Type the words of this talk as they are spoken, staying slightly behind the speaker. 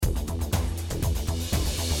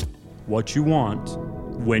what you want,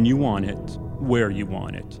 when you want it, where you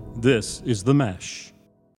want it. This is The Mesh.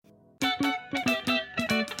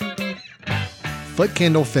 Foot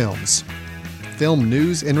Candle Films. Film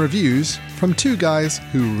news and reviews from two guys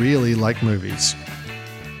who really like movies.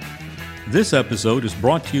 This episode is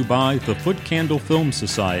brought to you by the Foot Candle Film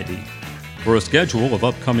Society. For a schedule of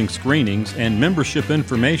upcoming screenings and membership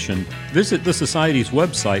information, visit the Society's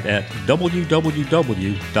website at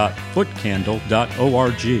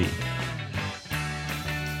www.footcandle.org.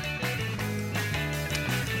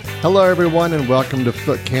 Hello, everyone, and welcome to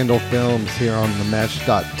Foot Candle Films here on the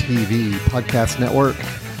Mesh.tv podcast network.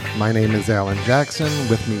 My name is Alan Jackson.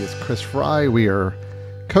 With me is Chris Fry. We are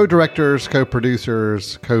co-directors,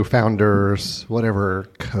 co-producers, co-founders, whatever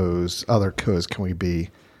other co's can we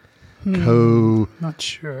be? Not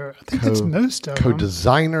sure. I think that's most of them.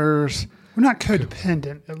 Co-designers. We're not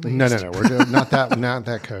codependent, at least. No. We're not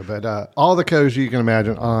that co. But all the co's you can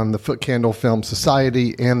imagine on the Foot Candle Film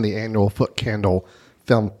Society and the annual Foot Candle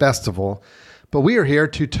Film Festival. But we are here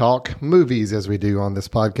to talk movies as we do on this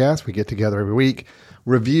podcast. We get together every week,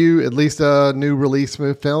 review at least a new release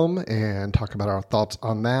film and talk about our thoughts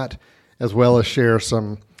on that, as well as share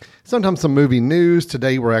sometimes some movie news.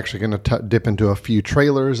 Today we're actually going to dip into a few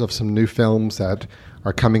trailers of some new films that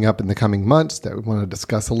are coming up in the coming months that we want to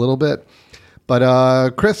discuss a little bit.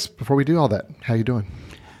 But Chris, before we do all that, how you doing?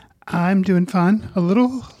 I'm doing fine. A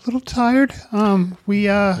little tired.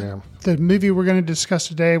 The movie we're going to discuss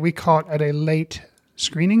today, we caught at a late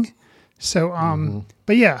screening. So,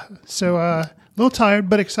 but yeah, so a little tired,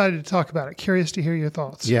 but excited to talk about it. Curious to hear your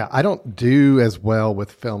thoughts. Yeah, I don't do as well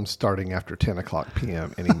with films starting after 10 o'clock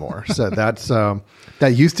p.m. anymore. So that's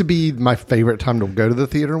that used to be my favorite time to go to the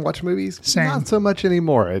theater and watch movies. Same. Not so much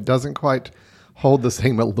anymore. It doesn't quite hold the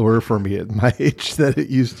same allure for me at my age that it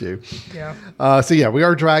used to. Yeah. So yeah, we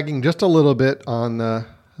are dragging just a little bit on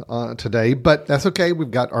today, but that's okay. We've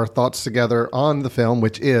got our thoughts together on the film,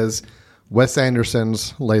 which is Wes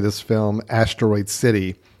Anderson's latest film, Asteroid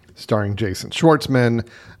City, starring Jason Schwartzman,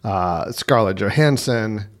 Scarlett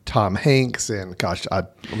Johansson, Tom Hanks, and gosh, I'm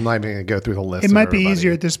not even going to go through the list. It might be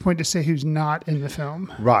easier at this point to say who's not in the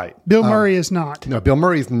film. Right. Bill Murray is not. No, Bill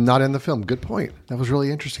Murray is not in the film. Good point. That was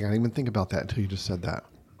really interesting. I didn't even think about that until you just said that.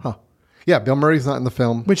 Huh. Yeah, Bill Murray's not in the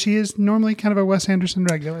film. Which he is normally kind of a Wes Anderson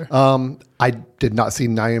regular. I did not see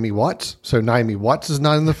Naomi Watts, so Naomi Watts is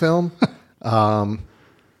not in the film.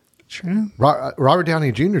 True. Robert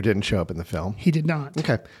Downey Jr. didn't show up in the film. He did not.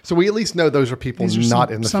 Okay. So we at least know those are people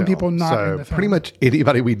not in the film. Some people not in the film. Pretty much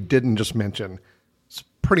anybody we didn't just mention is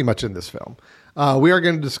pretty much in this film. We are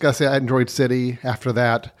going to discuss Asteroid City. After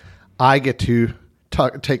that, I get to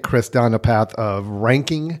take Chris down a path of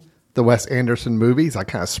ranking the Wes Anderson movies. I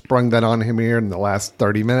kind of sprung that on him here in the last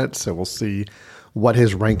 30 minutes. So we'll see what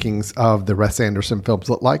his rankings of the Wes Anderson films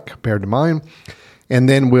look like compared to mine. And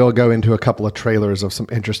then we'll go into a couple of trailers of some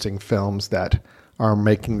interesting films that are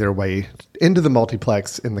making their way into the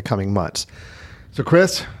multiplex in the coming months. So,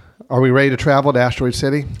 Chris, are we ready to travel to Asteroid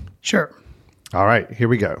City? Sure. All right, here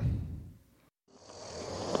we go.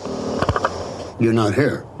 You're not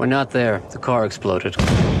here. We're not there. The car exploded.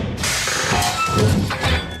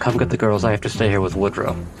 Come get the girls. I have to stay here with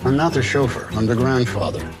Woodrow. I'm not the chauffeur. I'm the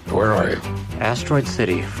grandfather. Where are you? Asteroid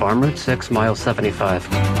City, Farm Route 6, mile 75.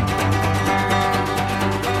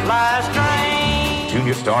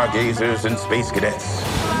 Junior stargazers and space cadets.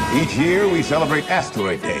 Each year we celebrate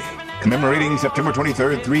Asteroid Day, commemorating September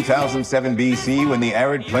 23rd, 3007 BC, when the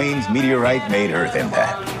arid plains meteorite made Earth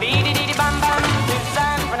impact.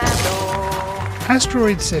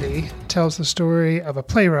 Asteroid City tells the story of a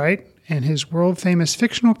playwright and his world-famous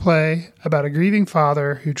fictional play about a grieving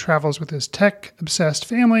father who travels with his tech-obsessed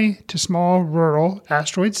family to small, rural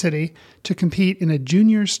Asteroid City to compete in a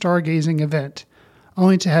junior stargazing event,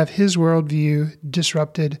 only to have his worldview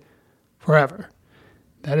disrupted forever.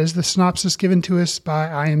 That is the synopsis given to us by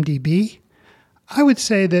IMDb. I would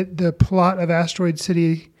say that the plot of Asteroid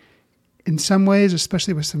City, in some ways,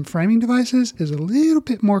 especially with some framing devices, is a little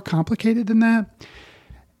bit more complicated than that.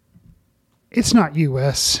 It's not you,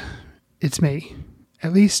 Wes. It's me.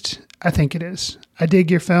 At least, I think it is. I dig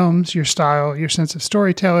your films, your style, your sense of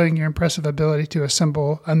storytelling, your impressive ability to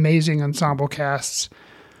assemble amazing ensemble casts.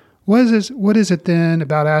 What is it then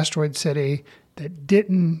about Asteroid City that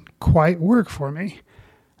didn't quite work for me?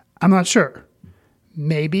 I'm not sure.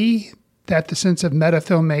 Maybe that the sense of meta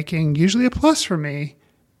filmmaking, usually a plus for me,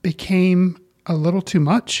 became a little too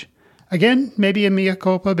much. Again, maybe a mea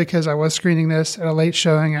culpa because I was screening this at a late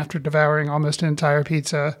showing after devouring almost an entire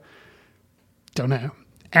pizza. Don't know.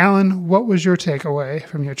 Alan, what was your takeaway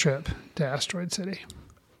from your trip to Asteroid City?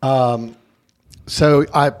 So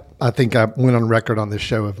I think I went on record on this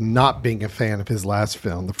show of not being a fan of his last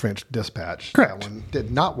film, The French Dispatch. Correct. That one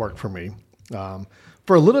did not work for me.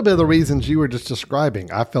 For a little bit of the reasons you were just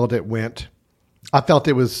describing. I felt it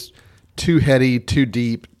was too heady, too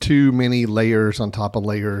deep, too many layers on top of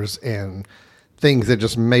layers, and things that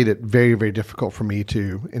just made it very, very difficult for me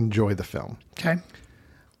to enjoy the film. Okay.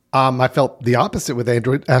 I felt the opposite with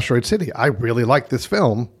Asteroid City. I really liked this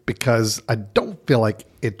film because I don't feel like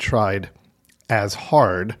it tried as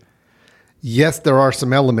hard. Yes, there are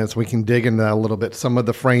some elements. We can dig into that a little bit. Some of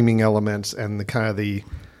the framing elements and the kind of the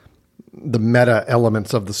meta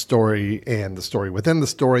elements of the story and the story within the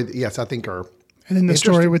story. Yes, I think are And then the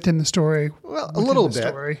story within the story. Well, a little bit.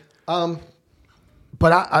 Story. I'm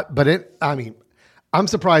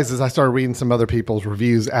surprised as I started reading some other people's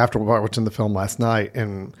reviews after watching the film last night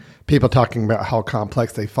and people talking about how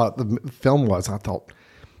complex they thought the film was. I thought,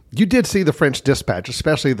 you did see The French Dispatch,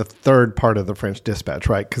 especially the third part of The French Dispatch,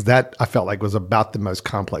 right? Because that I felt like was about the most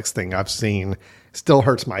complex thing I've seen. Still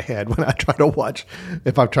hurts my head when I try to watch,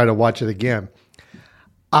 if I've tried to watch it again.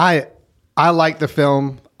 I liked the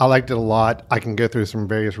film. I liked it a lot. I can go through some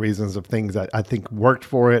various reasons of things that I think worked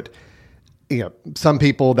for it. You know, some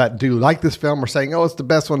people that do like this film are saying, oh, it's the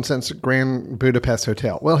best one since Grand Budapest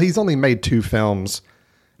Hotel. Well, he's only made 2 films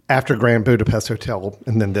after Grand Budapest Hotel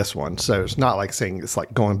and then this one. So it's not like saying it's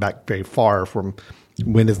like going back very far from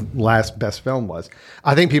when his last best film was.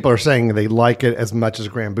 I think people are saying they like it as much as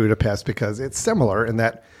Grand Budapest because it's similar in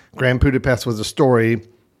that Grand Budapest was a story,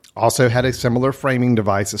 also had a similar framing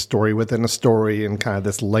device, a story within a story, and kind of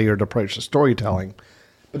this layered approach to storytelling.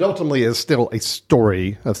 But ultimately, it's still a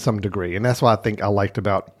story of some degree. And that's what I think I liked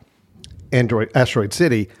about Asteroid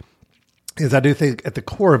City, is I do think at the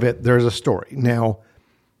core of it, there's a story. Now,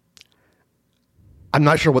 I'm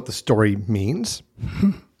not sure what the story means.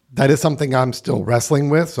 That is something I'm still wrestling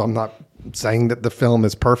with. So I'm not saying that the film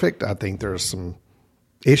is perfect. I think there's some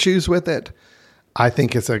issues with it. I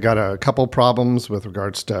think it's got a couple problems with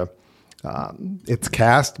regards to its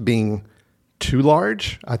cast being too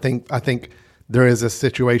large. I think there is a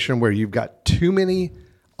situation where you've got too many,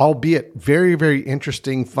 albeit very, very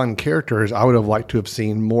interesting, fun characters. I would have liked to have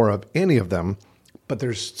seen more of any of them, but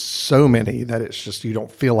there's so many that it's just, you don't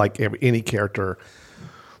feel like any character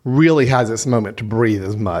really has its moment to breathe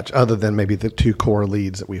as much, other than maybe the 2 core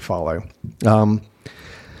leads that we follow.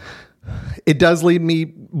 It does leave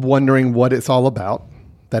me wondering what it's all about.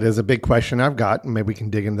 That is a big question I've got. Maybe we can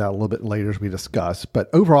dig into that a little bit later as we discuss. But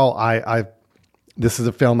overall, this is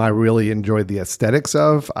a film I really enjoyed the aesthetics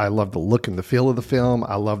of. I love the look and the feel of the film.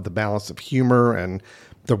 I love the balance of humor, and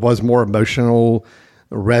there was more emotional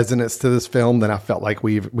resonance to this film than I felt like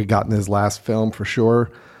we got in his last film for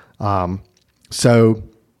sure. So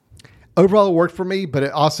overall, it worked for me, but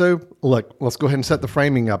it also, look, let's go ahead and set the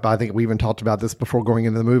framing up. I think we even talked about this before going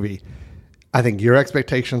into the movie. I think your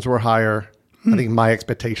expectations were higher. I think my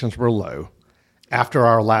expectations were low after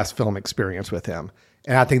our last film experience with him.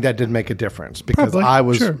 And I think that did make a difference because Probably. I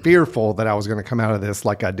was Sure. fearful that I was going to come out of this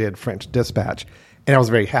like I did French Dispatch. And I was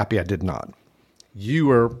very happy I did not. You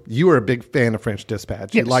were a big fan of French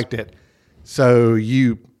Dispatch. Yes. You liked it. So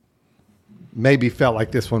you maybe felt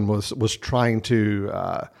like this one was trying to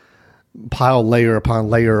pile layer upon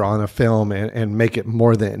layer on a film and make it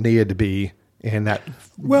more than it needed to be. And that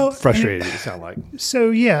frustrated you, sound like.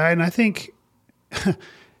 So, yeah, and I think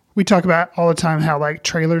we talk about all the time how like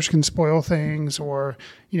trailers can spoil things, or,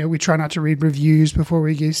 you know, we try not to read reviews before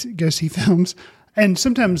we go see films. And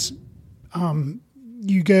sometimes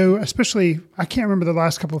you go, especially, I can't remember the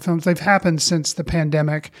last couple of films, they've happened since the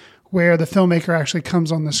pandemic, where the filmmaker actually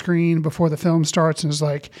comes on the screen before the film starts and is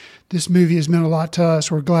like, this movie has meant a lot to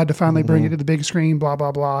us. We're glad to finally bring it to the big screen, blah,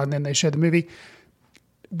 blah, blah. And then they show the movie.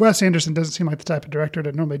 Wes Anderson doesn't seem like the type of director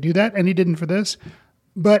to normally do that, and he didn't for this.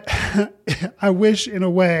 But I wish, in a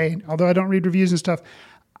way, although I don't read reviews and stuff,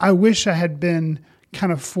 I wish I had been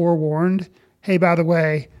kind of forewarned. Hey, by the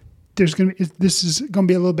way, this is going to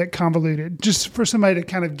be a little bit convoluted. Just for somebody to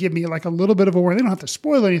kind of give me like a little bit of a warning. They don't have to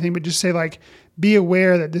spoil anything, but just say like, be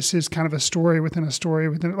aware that this is kind of a story within a story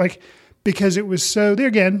within, like, because it was so, there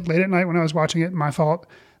again, late at night when I was watching it, my fault,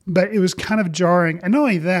 but it was kind of jarring. And not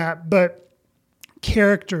only that, but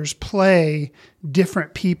characters play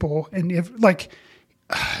different people, and if like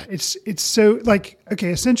it's so like,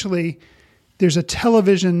 okay, essentially there's a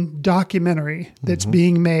television documentary that's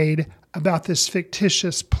being made about this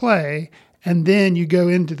fictitious play, and then you go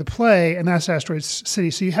into the play, and that's Asteroid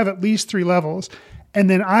City. So you have at least 3 levels. And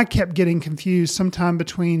then I kept getting confused sometime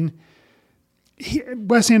between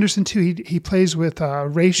Wes Anderson too. He plays with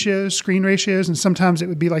ratios, screen ratios, and sometimes it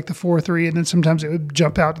would be like the 4:3, and then sometimes it would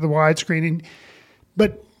jump out to the widescreen.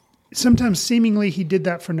 But sometimes seemingly he did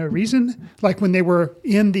that for no reason. Like when they were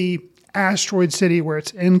in the Asteroid City where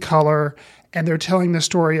it's in color and they're telling the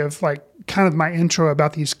story of like kind of my intro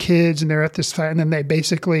about these kids and they're at this fight and then they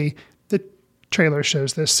basically, the trailer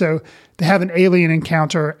shows this. So they have an alien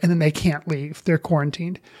encounter and then they can't leave. They're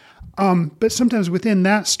quarantined. But sometimes within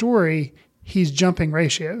that story, he's jumping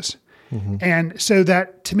ratios. And so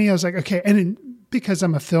that to me, I was like, okay. And because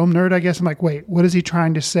I'm a film nerd, I guess I'm like, wait, what is he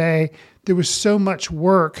trying to say? There was so much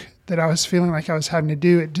work that I was feeling like I was having to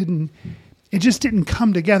do. It just didn't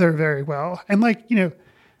come together very well. And like,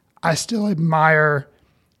 I still admire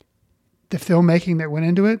the filmmaking that went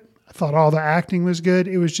into it. I thought all the acting was good.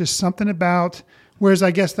 It was just something about, whereas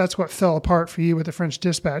I guess that's what fell apart for you with The French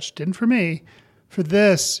Dispatch. Didn't for me. For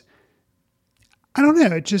this, I don't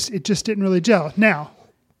know. It just didn't really gel. Now,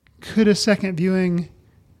 could a second viewing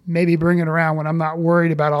maybe bring it around when I'm not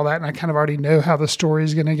worried about all that and I kind of already know how the story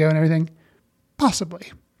is going to go and everything?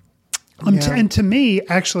 Possibly. And to me,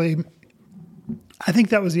 actually, I think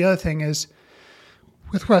that was the other thing is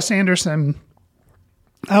with Wes Anderson,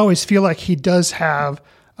 I always feel like he does have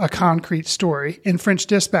a concrete story. In French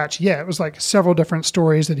Dispatch, it was like several different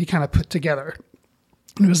stories that he kind of put together.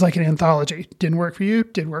 It was like an anthology. Didn't work for you,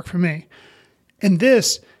 did work for me. In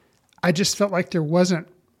this, I just felt like there wasn't,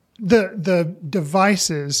 the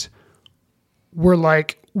devices were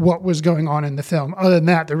like what was going on in the film. Other than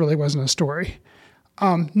that, there really wasn't a story.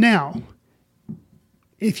 Now,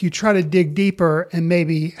 if you try to dig deeper and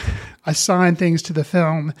maybe assign things to the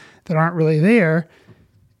film that aren't really there,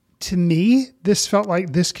 to me, this felt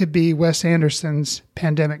like this could be Wes Anderson's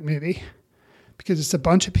pandemic movie because it's a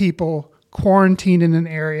bunch of people quarantined in an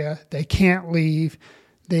area. They can't leave.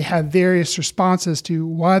 They have various responses to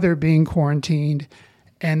why they're being quarantined.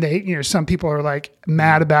 And they, some people are like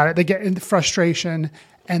mad about it. They get into frustration.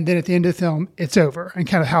 And then at the end of the film, it's over and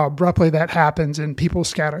kind of how abruptly that happens and people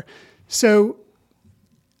scatter. So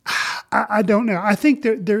I don't know. I think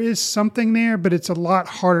there is something there, but it's a lot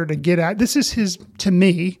harder to get at. This is his, to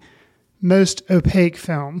me, most opaque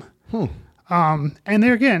film. And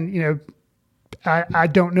there again, I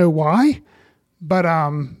don't know why, but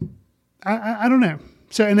I don't know.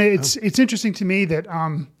 So, and it's interesting to me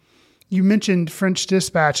that you mentioned French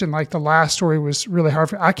Dispatch and like the last story was really hard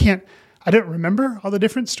for. I don't remember all the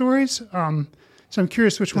different stories. So I'm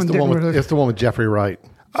curious which one didn't really. It's the one with Jeffrey Wright.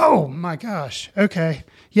 Oh my gosh. Okay.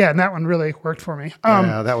 Yeah, and that one really worked for me.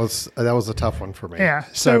 Yeah, that was a tough one for me. Yeah.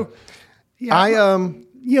 So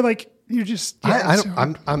yeah, like you're just. Yeah,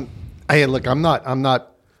 I'm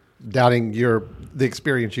not doubting the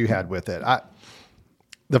experience you had with it.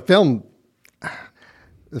 The film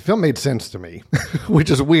made sense to me, which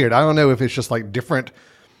is weird. I don't know if it's just like different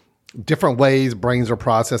ways brains are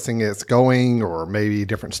processing it's going, or maybe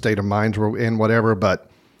different state of minds we're in, whatever. But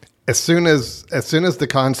as soon as the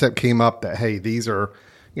concept came up that, hey, these are,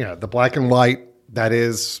 the black and white, that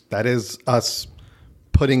is us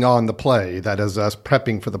putting on the play. That is us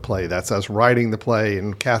prepping for the play. That's us writing the play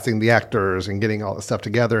and casting the actors and getting all the stuff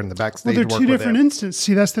together in the backstage. Well, they're two different instances.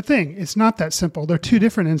 See, that's the thing. It's not that simple. They're two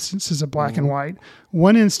different instances of black and white.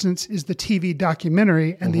 One instance is the TV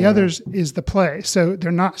documentary and the others is the play. So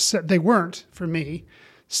they're not, they weren't, for me,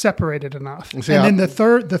 separated enough. And then the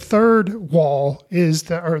third wall is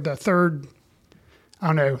the third, I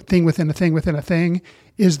don't know, thing within a thing within a thing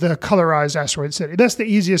is the colorized Asteroid City. That's the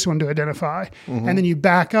easiest one to identify. And then you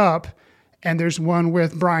back up and there's one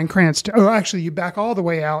with Bryan Cranston. Oh, actually you back all the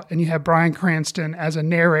way out and you have Bryan Cranston as a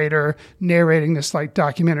narrator narrating this like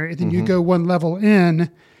documentary. Then you go one level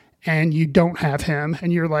in and you don't have him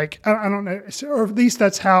and you're like, I don't know. So, or at least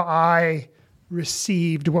that's how I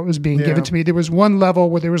received what was being given to me. There was one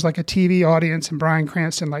level where there was like a TV audience and Bryan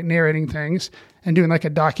Cranston like narrating things and doing like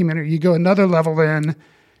a documentary. You go another level in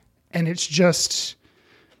and it's just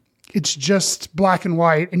black and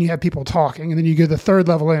white and you have people talking. And then you go the third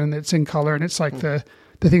level in and it's in color and it's like the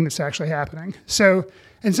thing that's actually happening. So,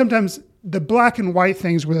 and sometimes the black and white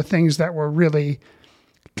things were the things that were really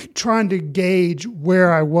trying to gauge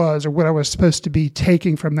where I was or what I was supposed to be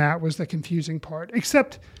taking from that was the confusing part.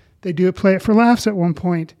 Except they do play it for laughs at one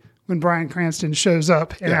point when Bryan Cranston shows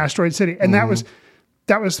up in Asteroid City. And that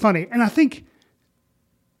was funny. And I think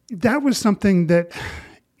that was something that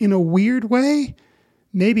in a weird way,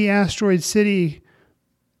 maybe Asteroid City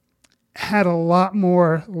had a lot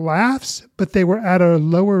more laughs, but they were at a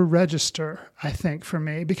lower register, I think, for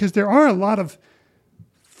me, because there are a lot of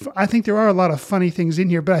funny things in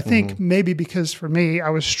here, but I think maybe because for me, I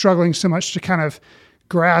was struggling so much to kind of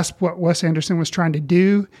grasp what Wes Anderson was trying to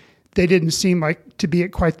do. They didn't seem like to be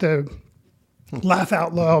at quite the laugh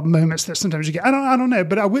out loud moments that sometimes you get. I don't know,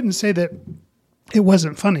 but I wouldn't say that it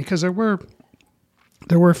wasn't funny because there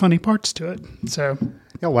there were funny parts to it. So,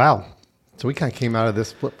 Oh, wow. So we kind of came out of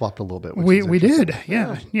this flip-flopped a little bit. we did.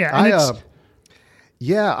 Yeah. Yeah.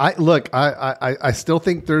 And I still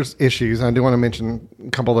think there's issues. I do want to mention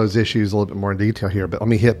a couple of those issues a little bit more in detail here, but let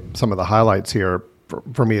me hit some of the highlights here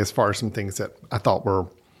for me as far as some things that I thought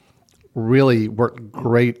really worked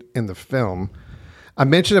great in the film. I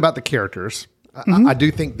mentioned about the characters. I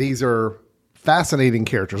do think these are fascinating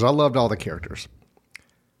characters. I loved all the characters.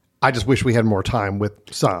 I just wish we had more time with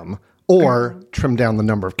some, or trim down the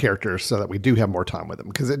number of characters so that we do have more time with them.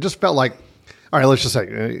 Because it just felt like, all right, let's just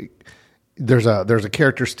say there's a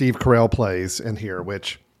character Steve Carell plays in here,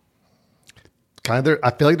 which I feel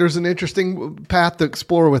like there's an interesting path to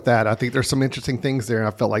explore with that. I think there's some interesting things there, and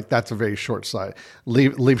I felt like that's a very short sight.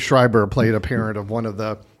 Liev Schreiber played a parent of one of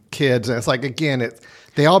the kids, and it's like, again,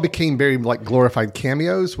 they all became very like glorified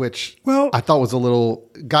cameos, which I thought was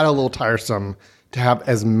got a little tiresome to have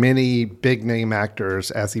as many big name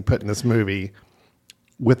actors as he put in this movie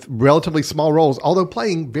with relatively small roles, although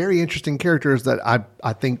playing very interesting characters that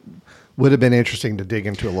I think would have been interesting to dig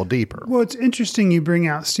into a little deeper. Well, it's interesting you bring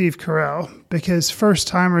out Steve Carell, because first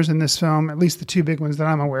timers in this film, at least the two big ones that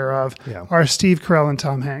I'm aware of, are Steve Carell and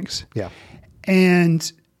Tom Hanks. Yeah.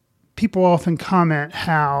 And people often comment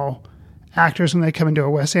how actors, when they come into a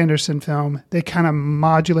Wes Anderson film, they kind of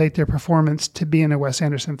modulate their performance to be in a Wes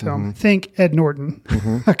Anderson film. Mm-hmm. Think Ed Norton.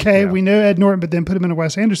 Mm-hmm. Okay, we know Ed Norton, but then put him in a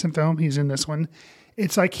Wes Anderson film. He's in this one.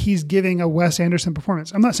 It's like he's giving a Wes Anderson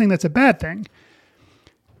performance. I'm not saying that's a bad thing.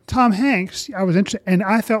 Tom Hanks, I was interested, and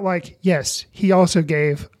I felt like, yes, he also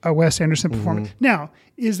gave a Wes Anderson performance. Now,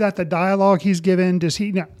 is that the dialogue he's given? Does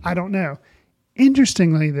he? No, I don't know.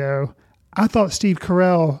 Interestingly, though, I thought Steve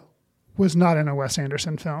Carell was not in a Wes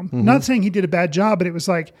Anderson film. Not saying he did a bad job, but it was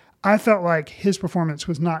like, I felt like his performance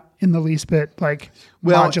was not in the least bit like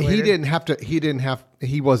modulated.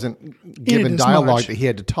 He wasn't given dialogue that he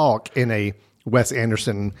had to talk in a Wes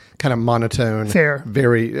Anderson kind of monotone,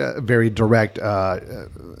 very, very direct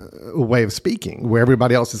way of speaking, where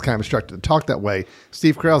everybody else is kind of instructed to talk that way.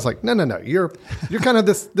 Steve Carell's like, no, you're kind of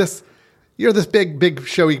this. You're this big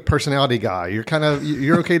showy personality guy.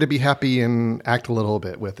 You're okay to be happy and act a little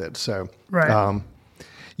bit with it. So, right.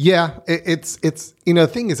 It's the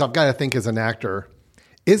thing is, I've got to think as an actor,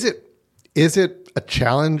 is it a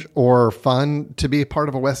challenge or fun to be a part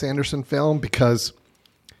of a Wes Anderson film? Because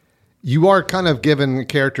you are kind of given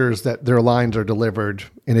characters that their lines are delivered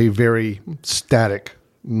in a very static,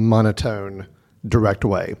 monotone, direct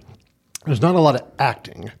way. There's not a lot of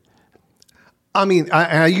acting. I mean,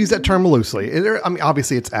 I use that term loosely.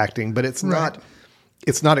 Obviously it's acting, but it's not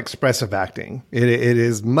expressive acting. It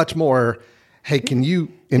is much more, hey, can you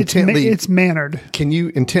intently... It's mannered. Can you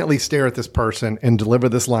intently stare at this person and deliver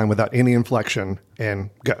this line without any inflection and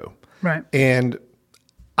go? Right. And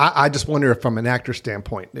I just wonder if from an actor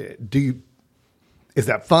standpoint, is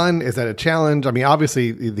that fun? Is that a challenge? I mean,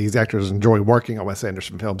 obviously these actors enjoy working on Wes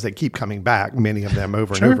Anderson films. They keep coming back, many of them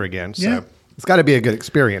over and over again. So it's got to be a good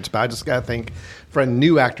experience, but I just got to think for a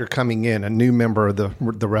new actor coming in, a new member of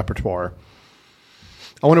the repertoire,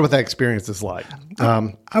 I wonder what that experience is like.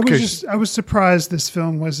 I was surprised this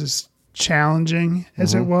film was as challenging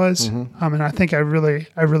as it was. I mean, I think I really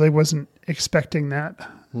wasn't expecting that.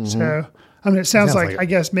 So, I mean, it sounds like I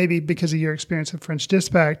guess maybe because of your experience with French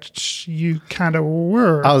Dispatch, you kind of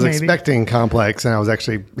were. I was expecting complex, and I was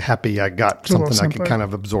actually happy I got something I could kind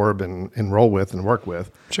of absorb and roll with and work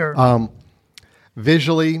with. Sure.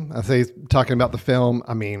 Visually, I say, talking about the film,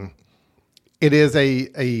 I mean, it is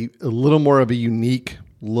a little more of a unique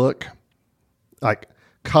look, like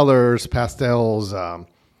colors, pastels,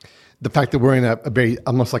 the fact that we're in a very,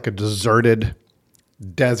 almost like a deserted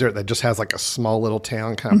desert that just has like a small little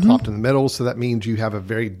town kind of plopped in the middle. So that means you have a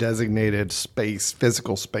very designated space,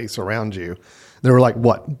 physical space around you. There were like,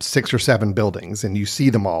 6 or 7 buildings, and you see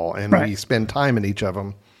them all, and we spend time in each of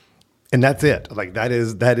them. And that's it. Like that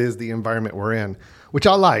is the environment we're in, which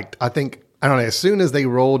I liked. I think, I don't know, as soon as they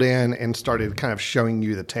rolled in and started kind of showing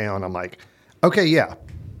you the town, I'm like, okay, yeah,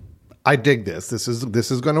 I dig this. This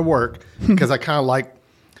is going to work, because I kind of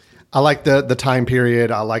I like the time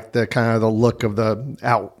period. I like the kind of the look of the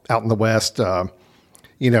out in the West. It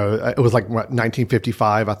was like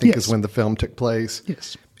 1955, I think, is when the film took place.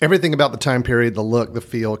 Yes. Everything about the time period, the look, the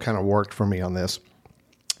feel kind of worked for me on this.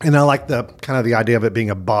 And I like the kind of the idea of it being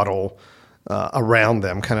a bottle around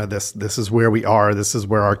them. Kind of this is where we are. This is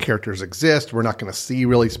where our characters exist. We're not going to see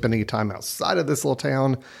really spending time outside of this little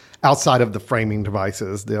town, outside of the framing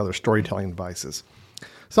devices, the other storytelling devices.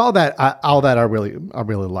 So all that I really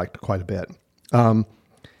liked quite a bit.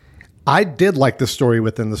 I did like the story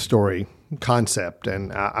within the story concept,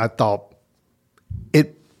 and I thought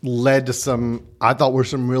it led to I thought were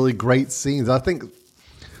some really great scenes. I think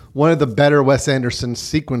one of the better Wes Anderson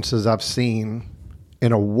sequences I've seen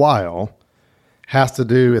in a while has to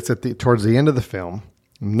do, it's towards the end of the film.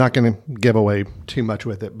 I'm not going to give away too much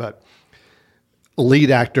with it, but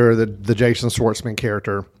lead actor, the Jason Schwartzman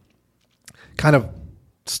character, kind of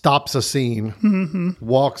stops a scene,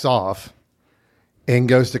 walks off, and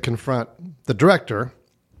goes to confront the director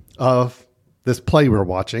of this play we're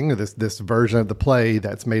watching, this version of the play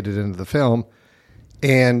that's made it into the film.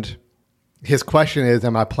 And his question is,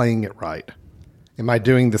 am I playing it right? Am I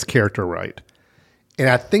doing this character right? And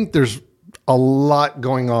I think there's a lot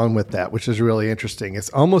going on with that, which is really interesting. It's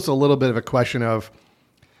almost a little bit of a question of,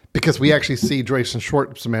 because we actually see Jason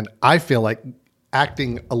Schwartzman, I feel like,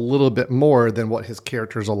 acting a little bit more than what his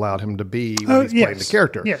characters allowed him to be when he's playing the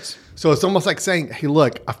character. Yes. So it's almost like saying, hey,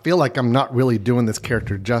 look, I feel like I'm not really doing this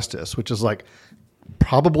character justice, which is like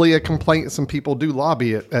probably a complaint some people do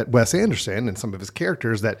lobby at Wes Anderson and some of his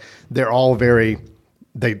characters, that they're all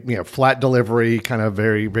flat delivery, kind of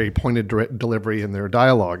very, very pointed delivery in their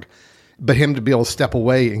dialogue. But him to be able to step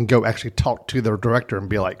away and go actually talk to the director and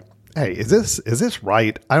be like, hey, is this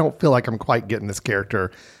right? I don't feel like I'm quite getting this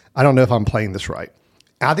character. I don't know if I'm playing this right.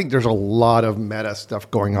 I think there's a lot of meta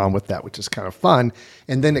stuff going on with that, which is kind of fun.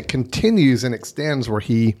 And then it continues and extends where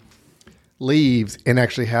he leaves and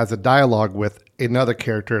actually has a dialogue with another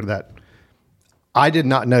character that I did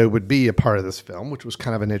not know would be a part of this film, which was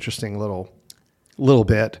kind of an interesting little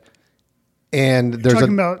bit. And there's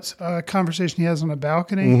talking about a conversation he has on a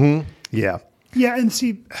balcony. Mm-hmm, yeah. Yeah. And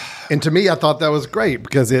see, and to me, I thought that was great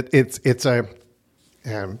because it's a,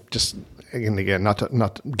 just, and again, not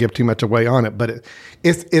to give too much away on it, but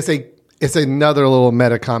it's another little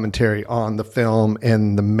meta commentary on the film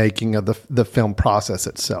and the making of the film process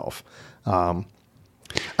itself. I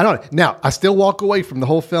don't know. Now, I still walk away from the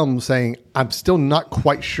whole film saying I'm still not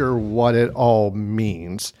quite sure what it all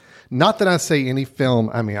means. Not that I say any film,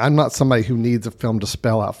 I mean, I'm not somebody who needs a film to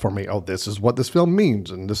spell out for me, oh, this is what this film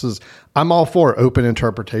means. And I'm all for open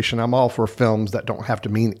interpretation. I'm all for films that don't have to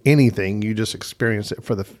mean anything. You just experience it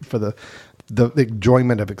for the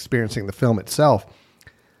enjoyment of experiencing the film itself.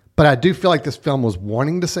 But I do feel like this film was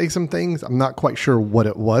wanting to say some things. I'm not quite sure what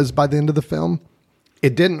it was by the end of the film.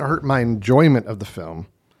 It didn't hurt my enjoyment of the film,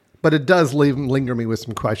 but it does linger me with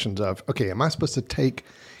some questions of, okay, am I supposed to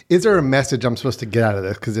is there a message I'm supposed to get out of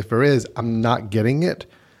this? Because if there is, I'm not getting it.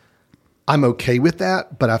 I'm okay with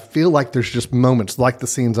that, but I feel like there's just moments like the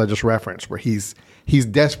scenes I just referenced where he's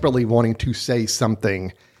desperately wanting to say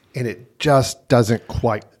something and it just doesn't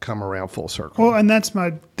quite come around full circle. Well, and that's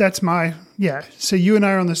my, yeah. So you and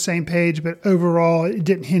I are on the same page, but overall it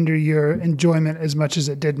didn't hinder your enjoyment as much as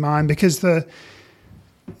it did mine, because the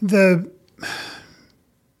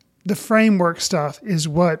framework stuff is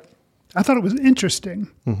what I thought it was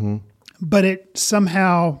interesting, but it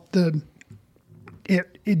somehow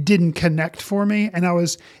it didn't connect for me, and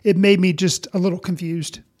it made me just a little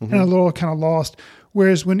confused and a little kind of lost.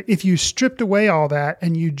 Whereas if you stripped away all that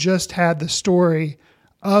and you just had the story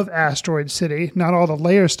of Asteroid City, not all the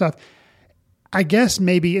layer stuff, I guess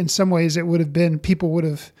maybe in some ways it would have been, people would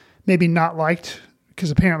have maybe not liked,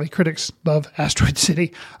 because apparently critics love Asteroid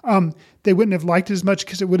City. They wouldn't have liked it as much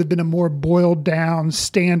because it would have been a more boiled down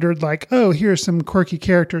standard, like, oh, here's some quirky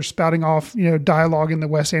characters spouting off, dialogue in the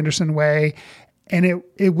Wes Anderson way. And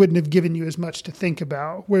it wouldn't have given you as much to think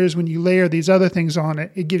about. Whereas when you layer these other things on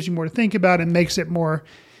it, it gives you more to think about and makes it more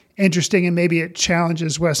interesting. And maybe it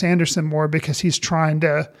challenges Wes Anderson more because he's trying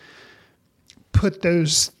to put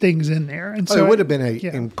those things in there. And so it would have been an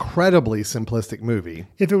incredibly simplistic movie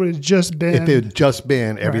if it would have just been. If it had just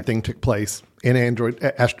been everything took place in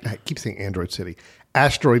I keep saying Android City,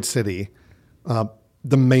 Asteroid City,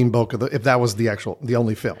 the main bulk of if that was the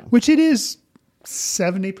only film, which it is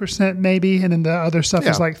 70% maybe, and then the other stuff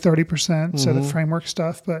is like 30%. So the framework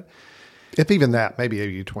stuff, but if even that, maybe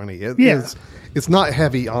 80-20. It's not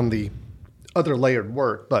heavy on the other layered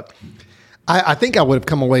work, but I think I would have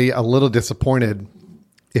come away a little disappointed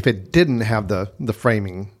if it didn't have the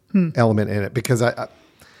framing element in it, because I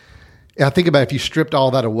think about if you stripped all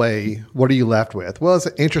that away, what are you left with? Well, it's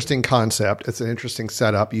an interesting concept. It's an interesting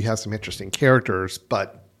setup. You have some interesting characters,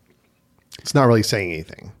 but it's not really saying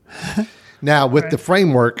anything. Now, with the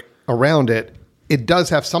framework around it, it does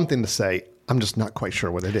have something to say. I'm just not quite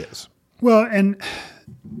sure what it is. Well, and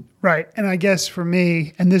I guess for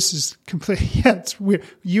me, and this is completely, it's weird.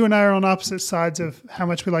 You and I are on opposite sides of how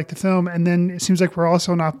much we like the film, and then it seems like we're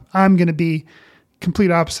also I'm going to be complete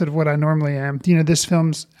opposite of what I normally am. This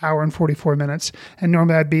film's hour and 44 minutes, and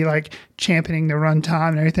normally I'd be like championing the runtime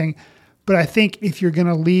and everything. But I think if you're going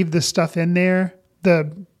to leave the stuff in there,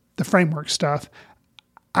 the framework stuff,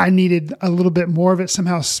 I needed a little bit more of it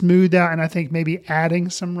somehow smoothed out, and I think maybe adding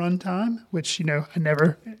some runtime, which I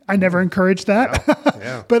never encouraged that.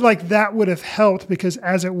 Yeah. But like that would have helped, because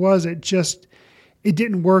as it was, it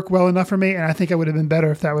didn't work well enough for me, and I think I would have been better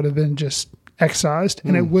if that would have been just excised,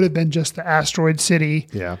 and it would have been just the Asteroid City.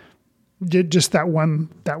 Yeah. Just that one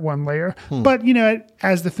layer. But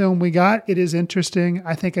as the film we got, it is interesting.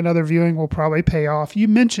 I think another viewing will probably pay off. You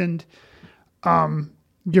mentioned one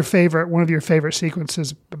of your favorite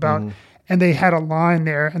sequences about, and they had a line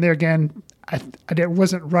there, and there again, I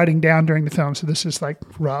wasn't writing down during the film, so this is like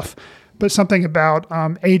rough, but something about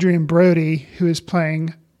Adrian Brody, who is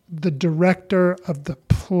playing the director of the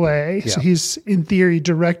play. Yeah. So he's in theory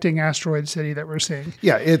directing Asteroid City that we're seeing.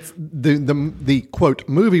 Yeah, it's the quote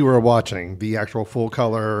movie we're watching, the actual full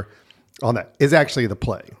color on that is actually the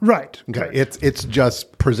play. Right. Okay. Right. It's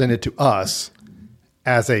just presented to us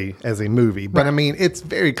as a movie. But Right. I mean, it's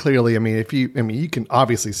very clearly, you can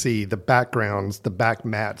obviously see the backgrounds, the back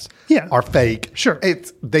mats are fake. Sure.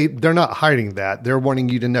 They're not hiding that. They're wanting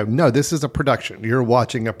you to know, no, this is a production. You're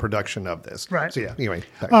watching a production of this. Right. So yeah, anyway.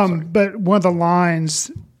 But one of the lines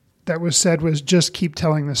that was said was just keep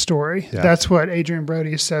telling the story. Yeah. That's what Adrian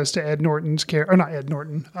Brody says to Ed Norton's character, or not Ed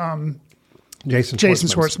Norton, Jason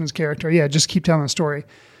Schwartzman's character. Yeah, just keep telling the story.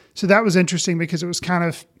 So that was interesting, because it was kind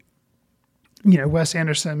of, Wes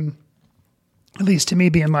Anderson, at least to me,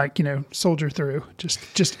 being like, soldier through,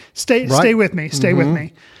 just stay with me, stay with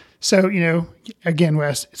me. So, again,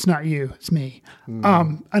 Wes, it's not you, it's me.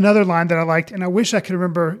 Another line that I liked, and I wish I could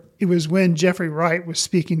remember, it was when Jeffrey Wright was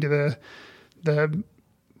speaking to the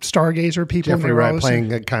Stargazer people. Jeffrey Wright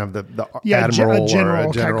playing kind of the admiral, a general or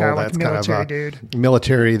a general like that's military kind of dude.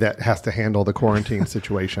 Military that has to handle the quarantine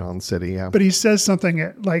situation on the city. Yeah. But he says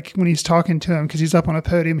something like when he's talking to him, because he's up on a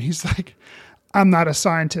podium, he's like, I'm not a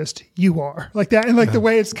scientist, you are. Like that. And like the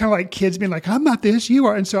way it's kind of like kids being like, I'm not this, you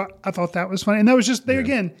are. And so I thought that was funny. And that was just,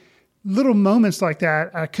 again, little moments like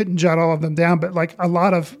that. I couldn't jot all of them down, but like a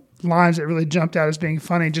lot of lines that really jumped out as being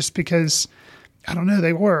funny, just because, I don't know,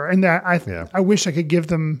 they were. And that I wish I could give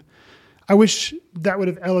them, I wish that would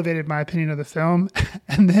have elevated my opinion of the film.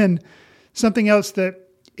 And then something else that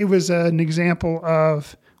it was an example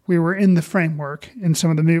of, we were in the framework in some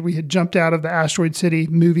of the movie. We had jumped out of the Asteroid City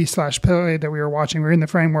movie / play that we were watching. We were in the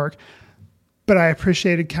framework, but I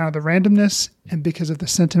appreciated kind of the randomness, and because of the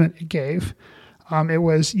sentiment it gave. It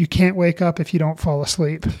was, you can't wake up if you don't fall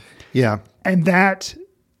asleep. Yeah. And that,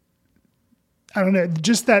 I don't know,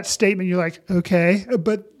 just that statement, you're like, okay.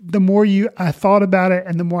 But the more I thought about it,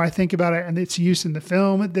 and the more I think about it and its use in the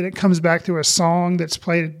film, that it comes back to a song that's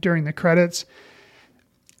played during the credits.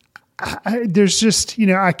 There's just,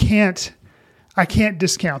 I can't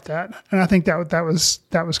discount that. And I think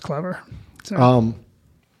that was clever. So.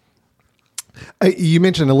 You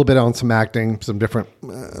mentioned a little bit on some acting, some different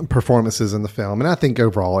performances in the film. And I think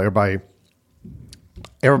overall, everybody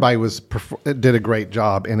did a great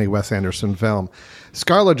job in a Wes Anderson film.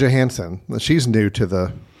 Scarlett Johansson, she's new to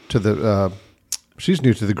the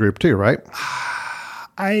group too, right?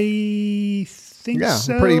 I think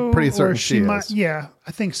so. Pretty certain she is. Yeah,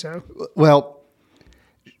 I think so. Well,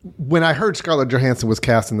 when I heard Scarlett Johansson was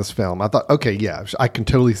cast in this film, I thought, okay, yeah, I can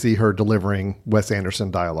totally see her delivering Wes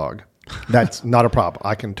Anderson dialogue. That's not a problem.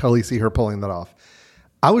 I can totally see her pulling that off.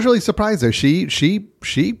 I was really surprised though. She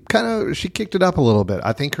kicked it up a little bit.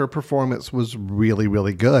 I think her performance was really,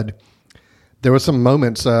 really good. There were some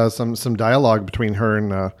moments, some dialogue between her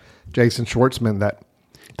and Jason Schwartzman that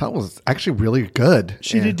I thought was actually really good.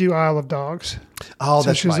 She did do Isle of Dogs. Oh,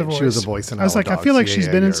 that's right. She was a voice in Isle of Dogs. I feel like she's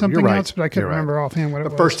been in something else, but I couldn't remember offhand what it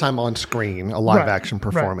was. The first time on screen, a live action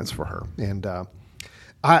performance for her. And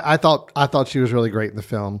I thought she was really great in the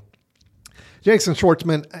film. Jason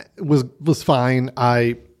Schwartzman was fine.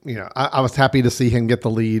 I was happy to see him get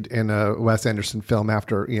the lead in a Wes Anderson film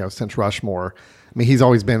after, since Rushmore. I mean, he's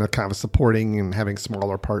always been a kind of supporting and having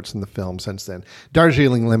smaller parts in the film since then.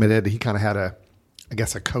 Darjeeling Limited, he kind of had a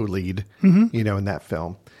co-lead, in that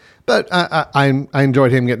film. But I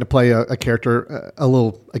enjoyed him getting to play a character, a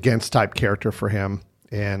little against type character for him.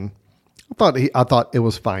 And I thought it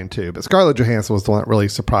was fine too. But Scarlett Johansson was the one that really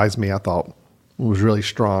surprised me. I thought was really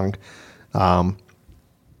strong. I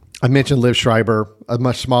mentioned Liv Schreiber, a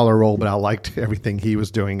much smaller role, but I liked everything he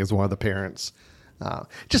was doing as one of the parents.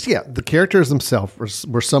 The characters themselves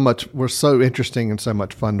were so interesting and so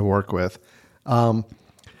much fun to work with.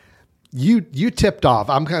 You tipped off.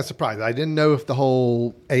 I'm kind of surprised. I didn't know if the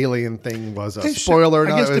whole alien thing was a spoiler.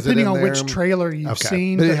 I guess depending on which trailer you've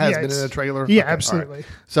seen. But it has been in a trailer? Yeah, okay, absolutely. Right.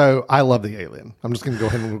 So I love the alien. I'm just going to go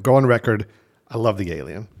ahead and go on record. I love the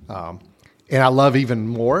alien. And I love even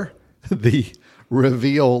more the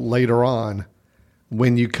reveal later on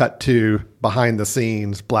when you cut to behind the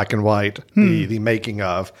scenes, black and white, the making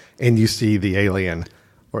of, and you see the alien,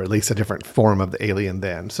 or at least a different form of the alien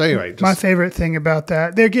then. So anyway. My favorite thing about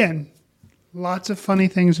that, there again, lots of funny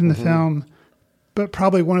things in the film, but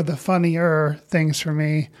probably one of the funnier things for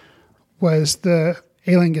me was the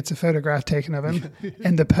alien gets a photograph taken of him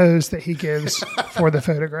and the pose that he gives for the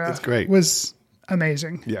photograph. It's great. Was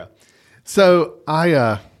amazing. Yeah. So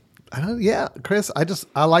Chris,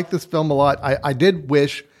 I like this film a lot. I did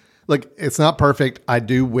wish, like, it's not perfect. I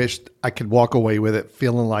do wish I could walk away with it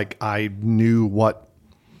feeling like I knew what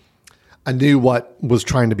was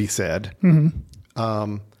trying to be said. And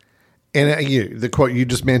the quote you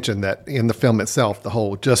just mentioned, that in the film itself, the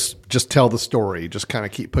whole just tell the story, just kind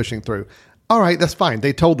of keep pushing through. All right, that's fine.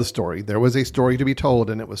 They told the story. There was a story to be told,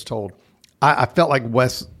 and it was told. I felt like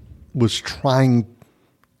Wes was trying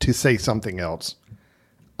to say something else.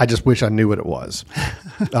 I just wish I knew what it was.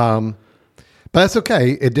 But that's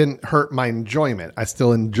okay. It didn't hurt my enjoyment. I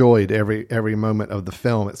still enjoyed every moment of the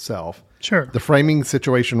film itself. Sure. The framing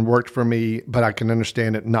situation worked for me, but I can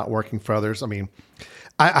understand it not working for others. I mean,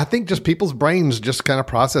 I think just people's brains just kind of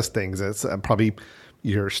process things. It's probably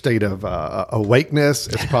your state of awakeness.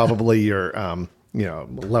 It's probably your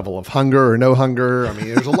level of hunger or no hunger. I mean,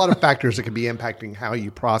 there's a lot of factors that could be impacting how you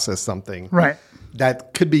process something. Right.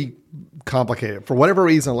 That could be complicated. For whatever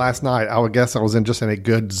reason, last night, I would guess I was in a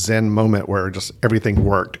good Zen moment where just everything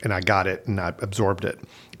worked and I got it and I absorbed it.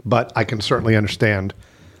 But I can certainly understand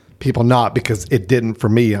people not, because it didn't for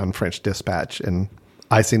me on French Dispatch. And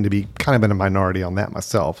I seem to be kind of in a minority on that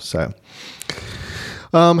myself. So,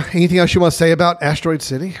 anything else you want to say about Asteroid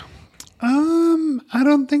City? I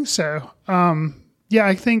don't think so.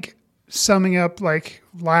 I think summing up, like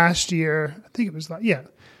last year, I think it was a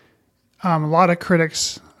lot of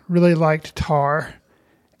critics really liked Tar,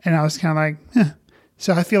 and I was kind of like,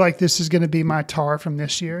 So I feel like this is going to be my Tar from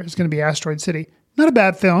this year. It's going to be Asteroid City. Not a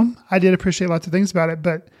bad film. I did appreciate lots of things about it,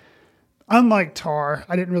 but unlike Tar,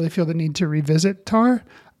 I didn't really feel the need to revisit Tar.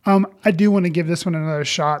 I do want to give this one another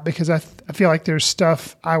shot because I feel like there's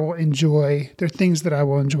stuff I will enjoy. There are things that I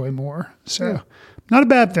will enjoy more. So not a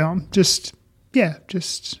bad film. Just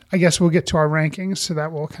I guess we'll get to our rankings, so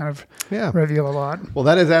that will kind of reveal a lot. Well,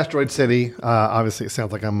 that is Asteroid City. Obviously, it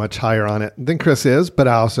sounds like I'm much higher on it than Chris is, but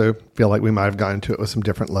I also feel like we might have gone into it with some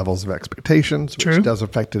different levels of expectations, which does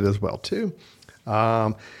affect it as well, too.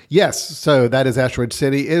 Yes, so that is Asteroid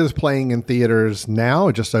City. It is playing in theaters now.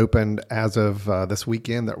 It just opened as of this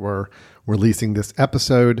weekend that we're releasing this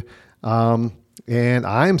episode. And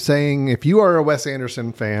I'm saying, if you are a Wes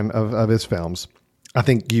Anderson fan of his films, I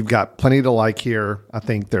think you've got plenty to like here. I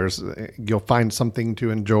think you'll find something to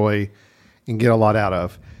enjoy and get a lot out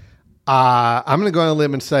of. I'm going to go on a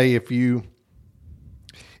limb and say, if you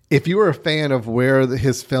are a fan of where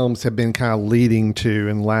his films have been kind of leading to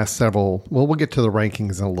in the last several, we'll get to the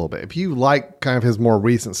rankings in a little bit. If you like kind of his more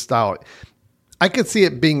recent style, I could see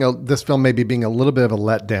it being this film maybe being a little bit of a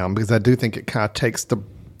letdown, because I do think it kind of takes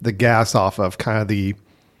the gas off of kind of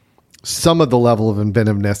some of the level of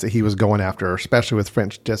inventiveness that he was going after, especially with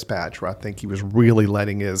French Dispatch, where I think he was really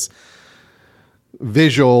letting his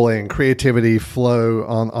visual and creativity flow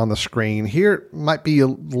on the screen. Here it might be a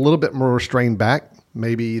little bit more restrained back.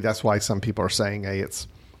 Maybe that's why some people are saying, hey, it's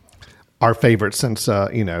our favorite since,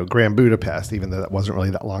 Grand Budapest, even though that wasn't really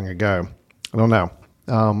that long ago. I don't know.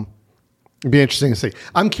 It'd be interesting to see.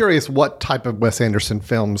 I'm curious what type of Wes Anderson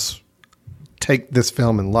films take this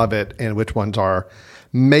film and love it, and which ones are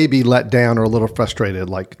maybe let down or a little frustrated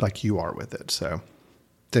like you are with it. So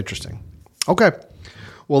it's interesting. Okay.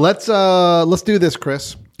 Well, let's do this,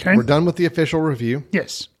 Chris. Okay. We're done with the official review.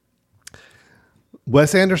 Yes.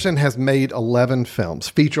 Wes Anderson has made 11 films,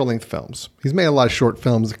 feature-length films. He's made a lot of short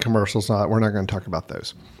films and commercials. We're not going to talk about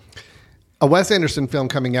those. A Wes Anderson film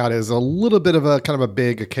coming out is a little bit of a kind of a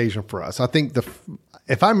big occasion for us. I think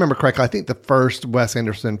if I remember correctly, I think the first Wes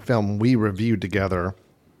Anderson film we reviewed together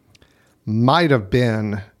might have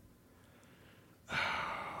been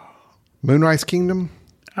Moonrise Kingdom.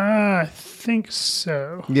 I think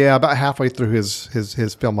so. Yeah, about halfway through his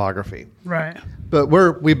filmography. Right. But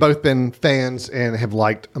we've both been fans and have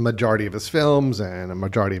liked a majority of his films and a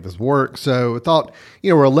majority of his work. So I thought,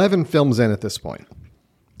 we're 11 films in at this point.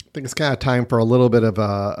 I think it's kind of time for a little bit of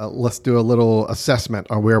let's do a little assessment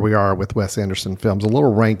on where we are with Wes Anderson films, a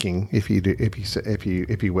little ranking, if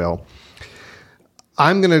you will.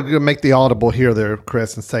 I'm going to make the audible here there,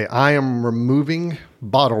 Chris, and say I am removing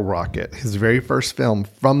Bottle Rocket, his very first film,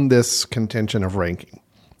 from this contention of ranking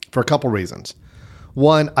for a couple reasons.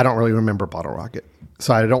 One, I don't really remember Bottle Rocket,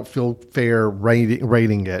 so I don't feel fair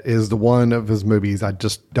rating it. It is the one of his movies I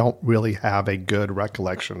just don't really have a good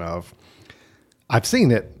recollection of. I've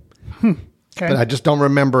seen it, Okay. but I just don't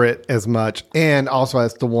remember it as much. And also,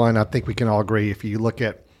 that's the one I think we can all agree. If you look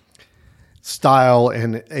at style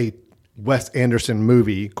in a Wes Anderson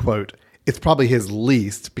movie, quote, it's probably his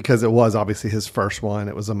least because it was obviously his first one.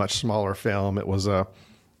 It was a much smaller film. It was a,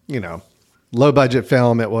 low budget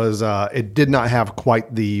film. It was, it did not have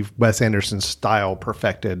quite the Wes Anderson style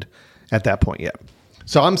perfected at that point yet.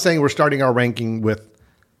 So I'm saying we're starting our ranking with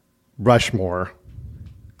Rushmore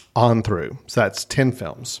on through. So that's 10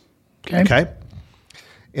 films. Okay.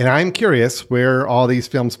 And I'm curious where all these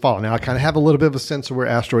films fall. Now, I kind of have a little bit of a sense of where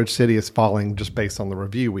Asteroid City is falling just based on the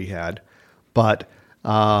review we had. But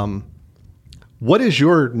what is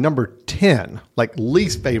your number 10, like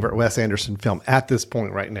least favorite Wes Anderson film at this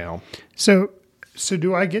point right now? So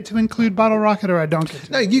do I get to include Bottle Rocket or I don't get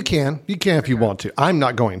to? No, you can. You can if you want to. I'm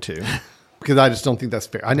not going to because I just don't think that's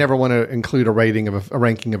fair. I never want to include a ranking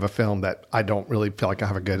of a film that I don't really feel like I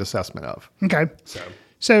have a good assessment of. Okay.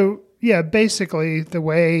 So yeah, basically the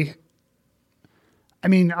way,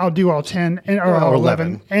 I'll do all 10 or all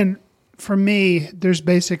 11. And for me, there's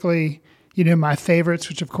basically, my favorites,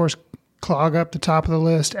 which of course clog up the top of the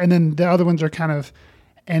list. And then the other ones are kind of,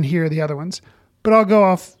 and here are the other ones. But I'll go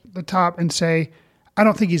off the top and say, I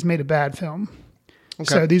don't think he's made a bad film.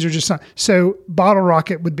 Okay. So these are just some. So Bottle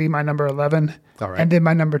Rocket would be my number 11. All right. And then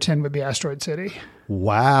my number 10 would be Asteroid City.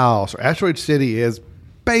 Wow. So Asteroid City is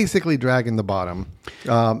basically dragging the bottom.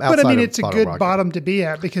 But it's a good bottom to be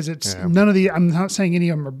at because it's none of the, I'm not saying any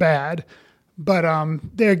of them are bad, but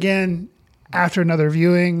there again, after another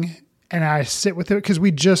viewing, and I sit with it because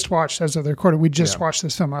we just watched, as of the recording, watched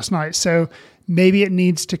this film last night. So maybe it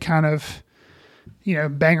needs to kind of,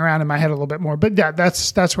 bang around in my head a little bit more. But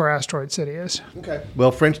that's where Asteroid City is. Okay.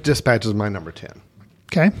 Well, French Dispatch is my number 10.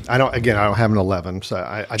 Okay. I don't have an 11, so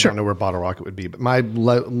I don't know where Bottle Rocket would be. But my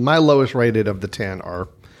lowest rated of the 10 are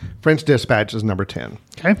French Dispatch is number 10.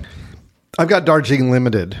 Okay. I've got Darjeeling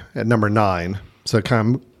Limited at number 9, so it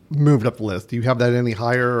kind of moved up the list. Do you have that any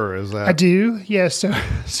higher, or is that? I do, yes. So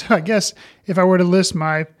I guess if I were to list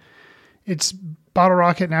it's Bottle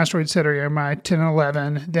Rocket and Asteroid City are my 10 and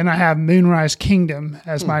 11. Then I have Moonrise Kingdom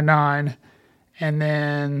as my 9. And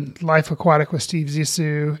then Life Aquatic with Steve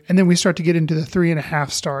Zissou. And then we start to get into the 3.5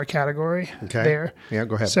 star category there. Yeah,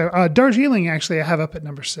 go ahead. So Darjeeling, actually, I have up at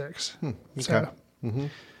number 6. Okay.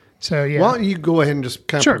 So, yeah. Why don't you go ahead and just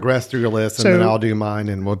kind of progress through your list, and then I'll do mine,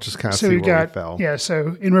 and we'll just kind of see where we fell. Yeah,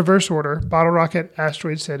 so in reverse order, Bottle Rocket,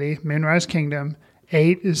 Asteroid City, Moonrise Kingdom.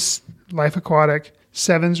 8 is Life Aquatic.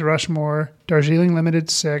 7's Rushmore. Darjeeling Limited,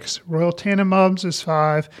 6. Royal Tenenbaums is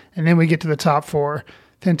 5. And then we get to the top 4.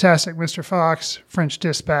 Fantastic Mr. Fox, French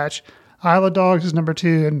Dispatch, Isle of Dogs is number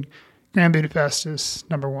 2, and Grand Budapest is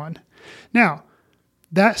number 1. Now,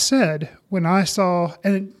 that said, when I saw,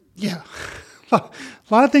 a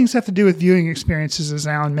lot of things have to do with viewing experiences, as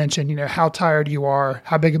Alan mentioned, how tired you are,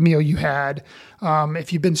 how big a meal you had,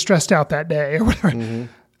 if you've been stressed out that day or whatever. Mm-hmm.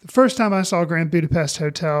 The first time I saw Grand Budapest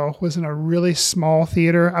Hotel was in a really small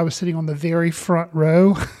theater. I was sitting on the very front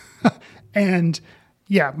row, and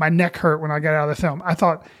yeah, my neck hurt when I got out of the film. I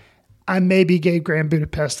thought I maybe gave Grand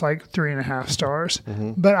Budapest like 3.5 stars,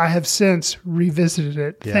 but I have since revisited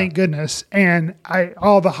it. Yeah. Thank goodness. And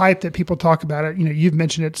all the hype that people talk about it, you've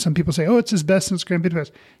mentioned it. Some people say, oh, it's his best since Grand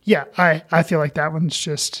Budapest. Yeah, I feel like that one's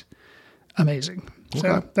just amazing. Okay.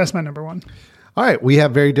 So that's my number 1. All right. We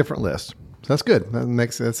have very different lists. So that's good.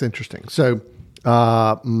 That's interesting. So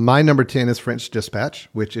my number 10 is French Dispatch,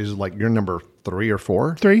 which is like your number 3 or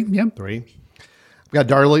 4. 3, yeah. 3. We got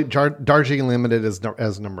Darjeeling Limited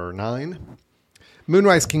as number 9.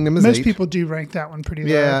 Moonrise Kingdom is 8. Most people do rank that one pretty low.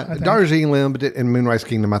 Yeah, Darjeeling Limited and Moonrise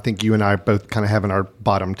Kingdom, I think you and I both kind of have in our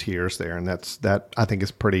bottom tiers there, and that I think is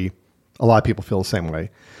pretty. A lot of people feel the same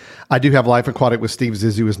way. I do have Life Aquatic with Steve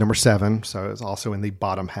Zissou as number 7, so it's also in the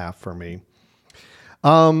bottom half for me.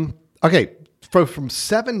 Okay, from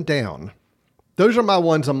 7 down, those are my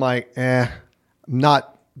ones. I'm like,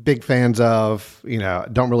 not big fans of,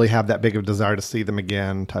 don't really have that big of a desire to see them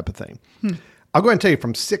again type of thing. I'll go ahead and tell you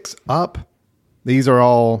from 6 up, these are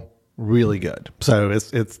all really good. So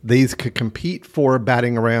it's these could compete for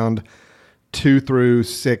batting around 2 through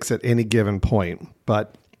 6 at any given point.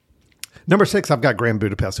 But number 6, I've got Grand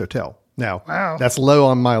Budapest Hotel. Now, That's low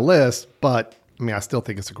on my list, but I still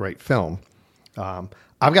think it's a great film.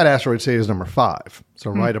 I've got Asteroid City as number 5. So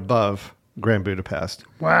right above Grand Budapest.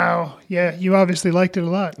 Wow. Yeah, you obviously liked it a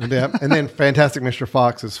lot. Yeah. And then Fantastic Mr.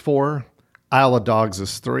 Fox is 4. Isle of Dogs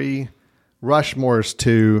is 3. Rushmore is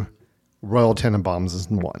 2. Royal Tenenbaums is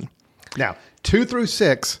 1. Now, 2 through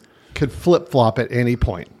 6 could flip-flop at any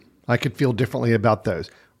point. I could feel differently about those.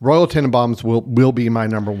 Royal Tenenbaums will be my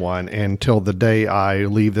number one until the day I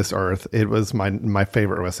leave this earth. It was my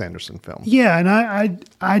favorite Wes Anderson film. Yeah, and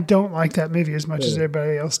I don't like that movie as much as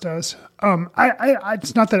everybody else does.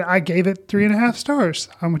 It's not that I gave it 3.5 stars,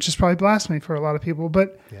 which is probably blasphemy for a lot of people,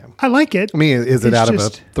 but I like it. I mean, is it out of a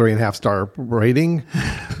 3.5 star rating?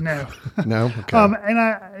 No. No?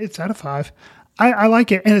 Okay. It's out of 5. I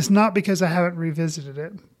like it, and it's not because I haven't revisited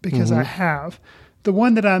it, because I have. The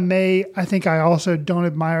one that I think I also don't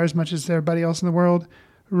admire as much as everybody else in the world,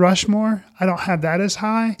 Rushmore. I don't have that as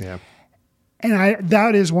high. Yeah. And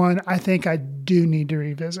that is one I think I do need to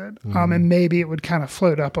revisit. And maybe it would kind of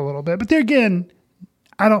float up a little bit. But there again,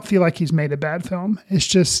 I don't feel like he's made a bad film. It's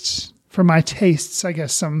just, for my tastes, I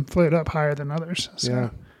guess some float up higher than others. So. Yeah.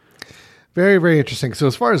 Very, very interesting. So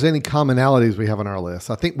as far as any commonalities we have on our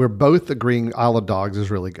list, I think we're both agreeing Isle of Dogs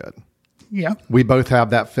is really good. Yeah. We both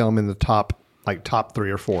have that film in the top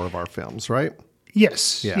 3 or 4 of our films, right?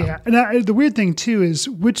 Yes. Yeah. And the weird thing too is,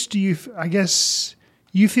 which do you, I guess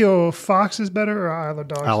you feel Fox is better or Isle of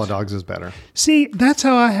Dogs? Isle of Dogs is better. See, that's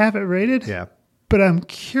how I have it rated. Yeah. But I'm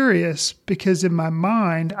curious because in my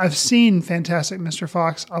mind, I've seen Fantastic Mr.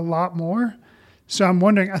 Fox a lot more. So I'm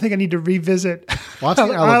wondering, I think I need to revisit I've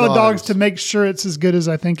seen Isle of Dogs to make sure it's as good as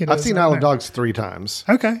I think it is. I've seen Isle of Dogs 3 times.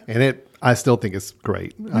 Okay. And I still think it's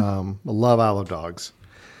great. I love Isle of Dogs.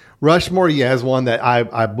 Rushmore, is one that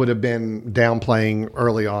I would have been downplaying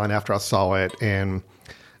early on after I saw it, and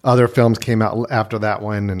other films came out after that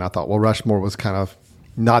one, and I thought, well, Rushmore was kind of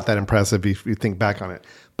not that impressive if you think back on it.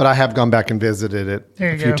 But I have gone back and visited it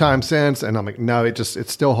a few times since, and I'm like, no, it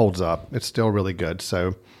still holds up. It's still really good.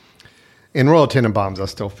 So, in Royal Tenenbaums, I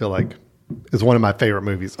still feel like is one of my favorite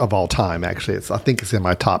movies of all time. Actually, I think it's in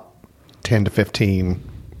my top 10 to 15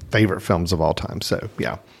 favorite films of all time. So,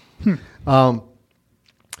 yeah.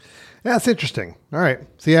 Yeah, it's interesting. All right.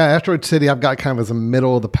 So, Asteroid City, I've got kind of as a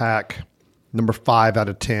middle of the pack, number 5 out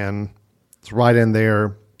of 10. It's right in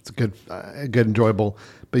there. It's good, enjoyable.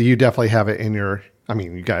 But you definitely have it in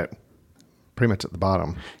you got it pretty much at the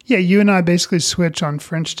bottom. Yeah, you and I basically switch on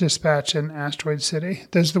French Dispatch and Asteroid City.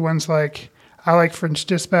 Those are the ones I like French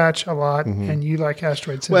Dispatch a lot, and you like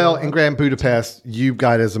Asteroid City. Well, in Grand Budapest, you've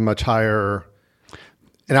got as a much higher,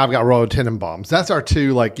 and I've got Royal Tenenbaums. That's our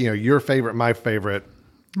two, your favorite, my favorite.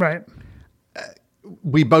 Right.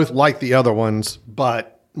 We both like the other ones,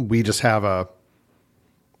 but we just have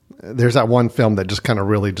there's that one film that just kind of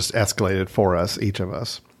really just escalated for us, each of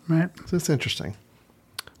us. Right. So it's interesting.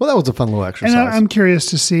 Well, that was a fun little exercise. And I'm curious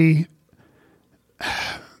to see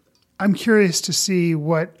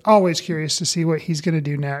always curious to see what he's going to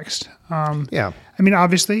do next.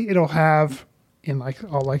 Obviously it'll have, in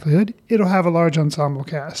all likelihood, it'll have a large ensemble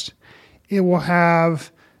cast. It will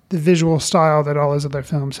have the visual style that all his other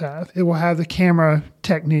films have. It will have the camera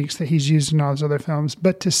techniques that he's used in all his other films.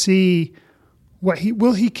 But to see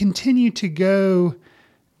will he continue to go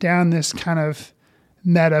down this kind of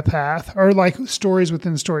meta path, or stories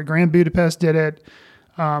within the story? Grand Budapest did it.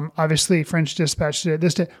 Obviously French Dispatch did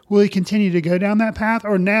it. Will he continue to go down that path,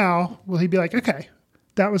 or now will he be like, okay,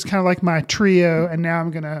 that was kind of like my trio, and now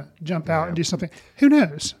I'm going to jump out and do something. Who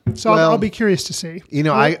knows? So I'll be curious to see.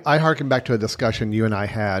 I hearken back to a discussion you and I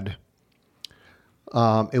had.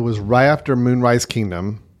 It was right after Moonrise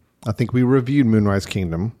Kingdom. I think we reviewed Moonrise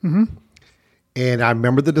Kingdom. Mm-hmm. And I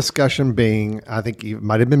remember the discussion being, I think it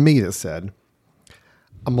might have been me that said,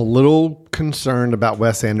 I'm a little concerned about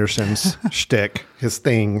Wes Anderson's shtick, his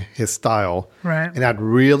thing, his style. Right. And I'd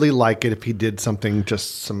really like it if he did something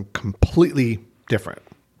some completely different.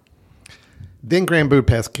 Then Grand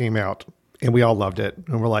Budapest came out, and we all loved it.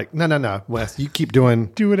 And we're like, no, Wes, you keep doing...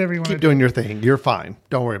 Do whatever you want to do. Keep doing your thing. You're fine.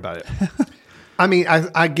 Don't worry about it.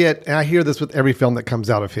 I get, and I hear this with every film that comes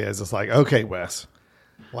out of his. It's like, okay, Wes,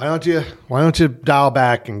 why don't you dial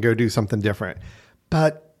back and go do something different?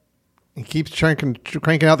 But he keeps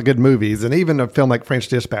cranking out the good movies, and even a film like French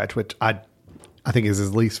Dispatch, which I think is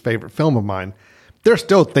his least favorite film of mine. There's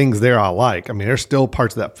still things there I like. There's still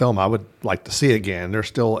parts of that film I would like to see again. There's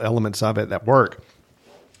still elements of it that work.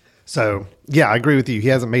 So, I agree with you. He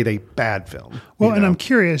hasn't made a bad film. Well, and I'm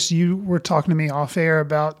curious, you were talking to me off air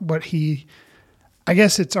about what I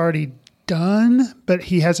guess it's already done, but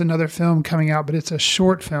he has another film coming out, but it's a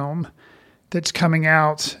short film that's coming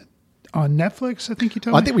out on Netflix, I think you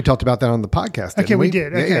told me. I think we talked about that on the podcast, didn't we? We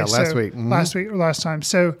did. Okay, yeah, last week. Mm-hmm. Last week or last time.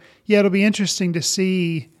 So, it'll be interesting to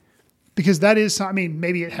see, because that is,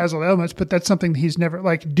 maybe it has all the elements, but that's something he's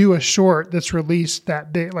never, do a short that's released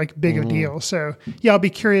that big, big a deal. So, I'll be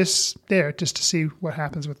curious there just to see what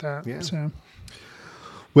happens with that. Yeah. So,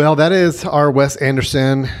 well, that is our Wes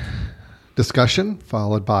Anderson discussion,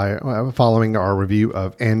 following our review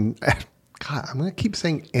of God, I'm going to keep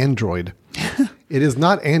saying Android. It is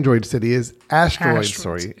not Android City. It is Asteroid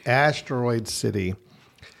City.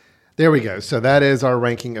 There we go. So that is our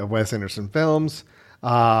ranking of Wes Anderson films.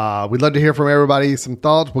 We'd love to hear from everybody, some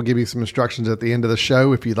thoughts. We'll give you some instructions at the end of the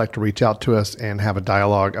show. If you'd like to reach out to us and have a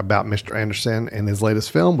dialogue about Mr. Anderson and his latest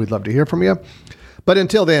film, we'd love to hear from you. But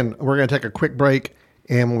until then, we're going to take a quick break.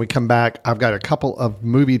 And when we come back, I've got a couple of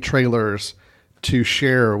movie trailers to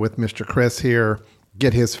share with Mr. Chris here,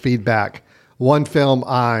 get his feedback. One film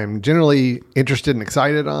I'm generally interested and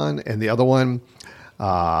excited on, and the other one,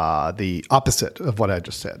 the opposite of what I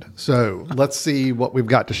just said. So let's see what we've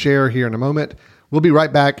got to share here in a moment. We'll be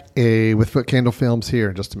right back with Foot Candle Films here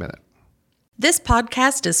in just a minute. This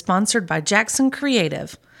podcast is sponsored by Jackson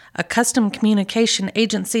Creative, a custom communication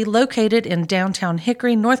agency located in downtown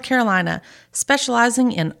Hickory, North Carolina,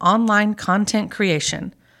 specializing in online content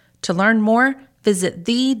creation. To learn more, visit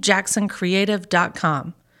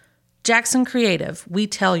thejacksoncreative.com. Jackson Creative, we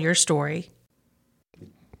tell your story.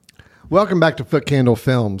 Welcome back to Foot Candle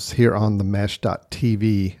Films here on the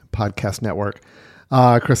Mesh.tv podcast network.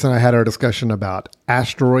 Chris and I had our discussion about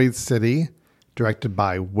Asteroid City, directed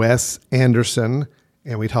by Wes Anderson,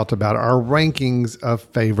 and we talked about our rankings of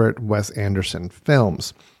favorite Wes Anderson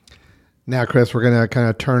films. Now, Chris, we're going to kind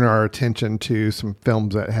of turn our attention to some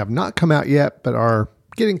films that have not come out yet, but are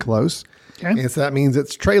getting close. Okay. And so that means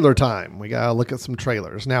it's trailer time. We got to look at some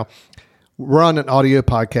trailers. Now, we're on an audio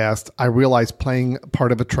podcast. I realize playing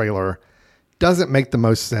part of a trailer doesn't make the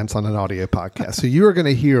most sense on an audio podcast. So you are going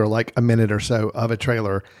to hear like a minute or so of a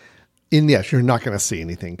trailer. And yes, you're not going to see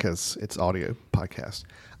anything because it's audio podcast.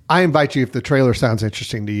 I invite you, if the trailer sounds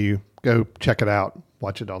interesting to you, go check it out,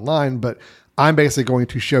 watch it online. But I'm basically going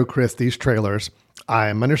to show Chris these trailers.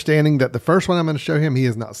 I'm understanding that the first one I'm going to show him, he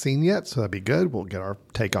has not seen yet. So that'd be good. We'll get our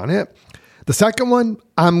take on it. The second one,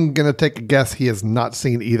 I'm going to take a guess he has not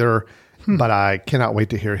seen either, but I cannot wait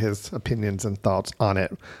to hear his opinions and thoughts on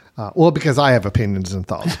it. Well, because I have opinions and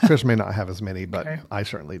thoughts. Chris may not have as many, but okay. I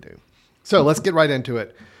certainly do. So let's get right into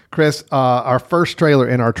it. Chris, our first trailer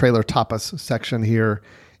in our trailer tapas section here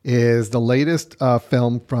is the latest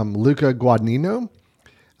film from Luca Guadagnino.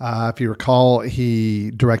 If you recall, he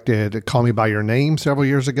directed Call Me By Your Name several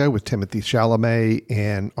years ago with Timothée Chalamet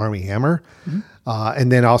and Armie Hammer. Mm-hmm.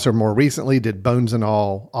 And then also more recently did Bones and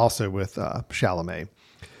All, also with Chalamet.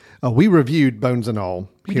 We reviewed Bones and All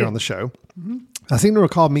here on the show. Mm-hmm. I seem to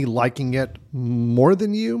recall me liking it more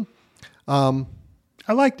than you. I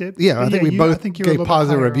liked it. Yeah, I think we both gave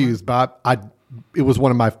positive reviews, but it was one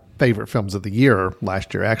of my favorite films of the year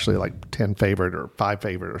last year, actually like 10 favorite or 5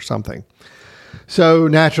 favorite or something. So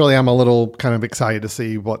naturally, I'm a little kind of excited to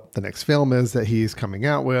see what the next film is that he's coming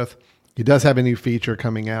out with. He does have a new feature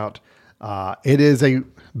coming out. It is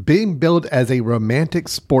being billed as a romantic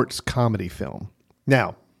sports comedy film.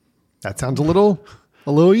 Now, that sounds a little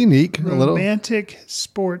unique. Romantic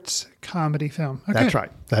sports comedy film. Okay. That's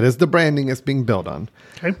right. That is the branding it's being built on.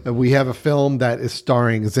 Okay. We have a film that is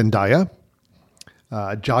starring Zendaya,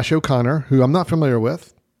 Josh O'Connor, who I'm not familiar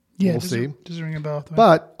with. Yeah, we'll see. Doesn't ring a bell.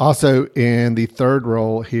 But also in the third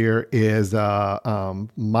role here is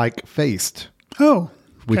Mike Feist. Oh, okay.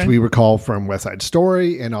 Which we recall from West Side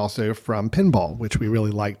Story and also from Pinball, which we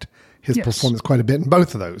really liked his performance quite a bit in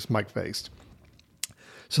both of those, Mike Feist.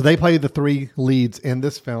 So they play the 3 leads in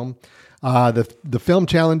this film. The film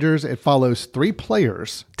challengers, it follows 3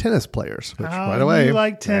 players, tennis players, which right away. You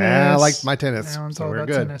like tennis. I like my tennis. So we're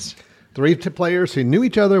good. Tennis. 3 players who knew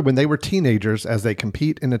each other when they were teenagers as they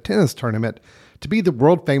compete in a tennis tournament to be the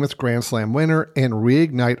world famous Grand Slam winner and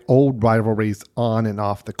reignite old rivalries on and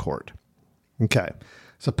off the court. Okay.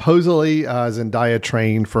 Supposedly, Zendaya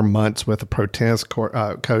trained for months with a pro tennis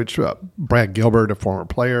coach, Brad Gilbert, a former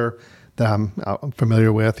player that I'm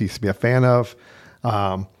familiar with, used to be a fan of.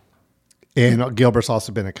 And Gilbert's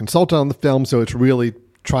also been a consultant on the film, so it's really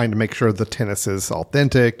trying to make sure the tennis is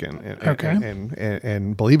authentic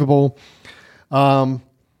and believable. And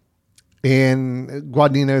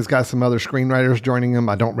Guadagnino's got some other screenwriters joining him.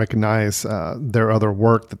 I don't recognize their other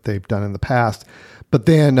work that they've done in the past. But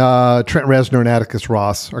then Trent Reznor and Atticus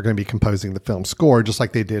Ross are going to be composing the film score, just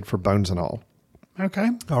like they did for Bones and All. Okay.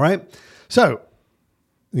 All right. So,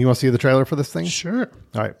 you want to see the trailer for this thing? Sure.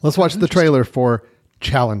 All right. Let's watch the trailer for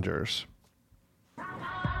Challengers.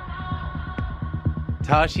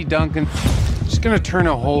 Tashi Duncan, she's going to turn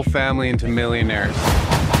a whole family into millionaires.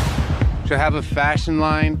 She'll have a fashion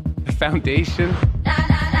line, a foundation.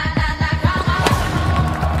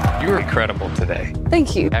 You were incredible today.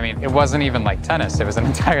 Thank you. I mean, it wasn't even like tennis. It was an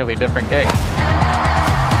entirely different game.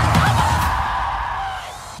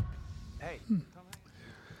 Hey.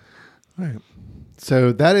 All right.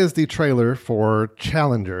 So that is the trailer for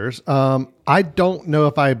Challengers. I don't know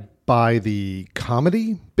if I buy the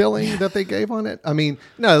comedy billing that they gave on it. I mean,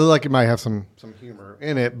 no, like it might have some humor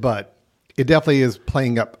in it, but it definitely is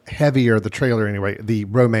playing up heavier, the trailer anyway, the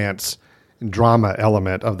romance and drama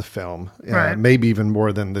element of the film. Right. Maybe even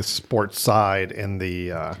more than the sports side and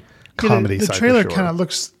the comedy side. The trailer for sure. kind of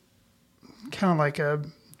looks kind of like a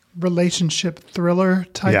relationship thriller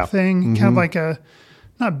type thing. Mm-hmm. Kind of like a,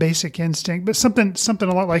 not Basic Instinct, but something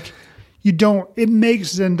a lot like it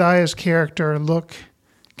makes Zendaya's character look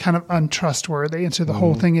kind of untrustworthy. And so the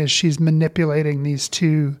whole thing is she's manipulating these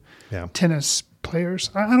two tennis players.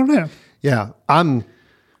 I don't know. Yeah, I'm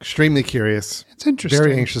extremely curious. It's interesting.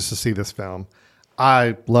 Very anxious to see this film.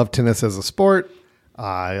 I love tennis as a sport.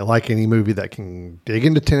 I like any movie that can dig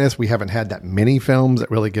into tennis. We haven't had that many films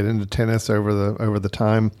that really get into tennis over the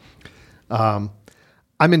time. I'm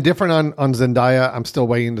indifferent on Zendaya. I'm still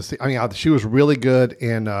waiting to see. I mean, she was really good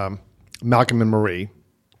in Malcolm and Marie,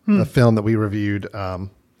 the film that we reviewed.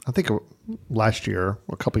 I think last year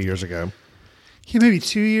or a couple of years ago. Yeah, maybe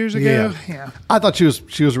 2 years ago. Yeah. I thought she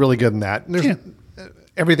was really good in that. And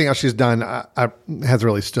everything else she's done has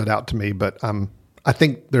really stood out to me. But I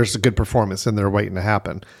think there's a good performance in there waiting to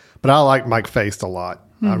happen. But I like Mike Faist a lot.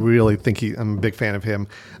 I really think I'm a big fan of him.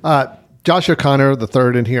 Josh O'Connor, the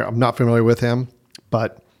third in here, I'm not familiar with him,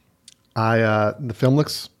 but the film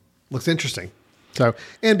looks interesting. So,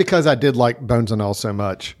 and because I did like Bones and All so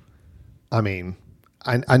much, I mean,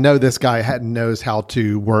 I know this guy knows how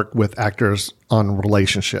to work with actors on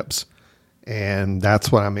relationships, and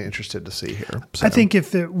that's what I'm interested to see here. So. I think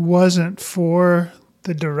if it wasn't for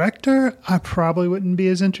the director, I probably wouldn't be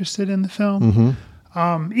as interested in the film.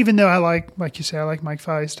 Mm-hmm. Even though I like you say, I like Mike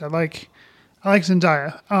Feist, I like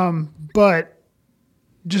Zendaya, but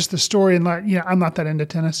just the story and I'm not that into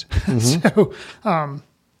tennis, so and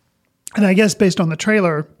I guess based on the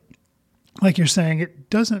trailer, like you're saying, it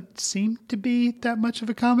doesn't seem to be that much of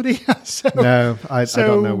a comedy. No, I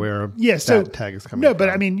don't know where that tag is coming from. No, but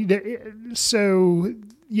I mean,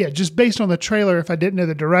 just based on the trailer, if I didn't know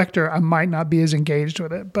the director, I might not be as engaged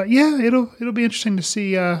with it. But yeah, it'll be interesting to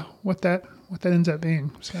see what that ends up being.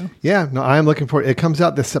 So yeah, no, I am looking for it. It comes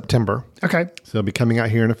out this September. Okay. So it'll be coming out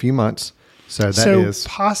here in a few months. So that is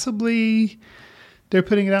possibly they're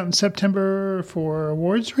putting it out in September for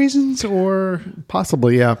awards reasons, or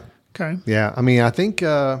possibly, yeah. Okay. Yeah, I mean, I think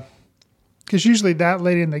because usually that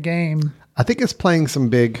late in the game, I think it's playing some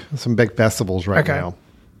big festivals right now,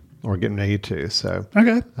 or getting ready to. So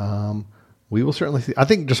okay, we will certainly see. I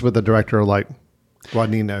think just with the director like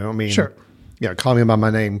Guadagnino, I mean, sure, yeah, Call Me by My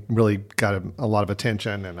Name really got a lot of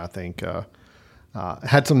attention, and I think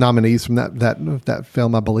had some nominees from that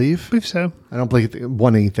film, I believe. I believe so. I don't believe it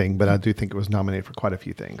won anything, but I do think it was nominated for quite a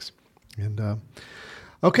few things, and.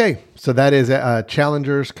 Okay, so that is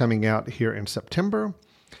Challengers coming out here in September.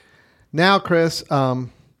 Now, Chris,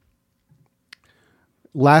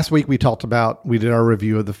 last week we did our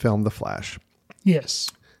review of the film The Flash.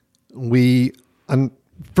 Yes. We,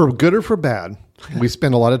 for good or for bad, we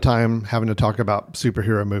spend a lot of time having to talk about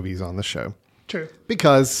superhero movies on the show. True.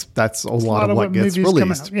 Because that's a lot of what gets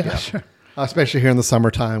released. Yeah, sure. Especially here in the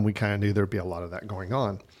summertime, we kind of knew there'd be a lot of that going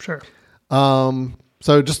on. Sure.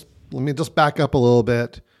 So let me just back up a little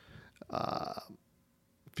bit.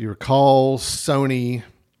 If you recall, Sony,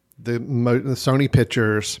 the Sony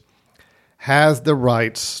Pictures has the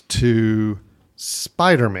rights to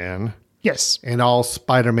Spider-Man. Yes. And all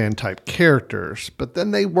Spider-Man type characters. But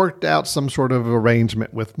then they worked out some sort of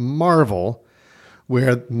arrangement with Marvel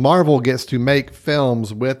where Marvel gets to make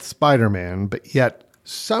films with Spider-Man, but yet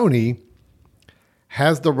Sony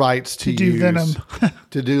has the rights to do Venom.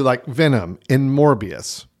 to do like Venom in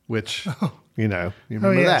Morbius. Which, you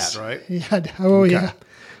remember that, right? Yeah. Oh, okay. Yeah.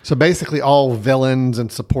 So basically all villains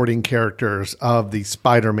and supporting characters of the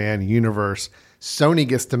Spider-Man universe, Sony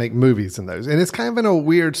gets to make movies in those. And it's kind of in a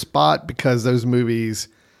weird spot because those movies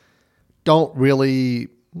don't really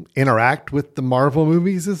interact with the Marvel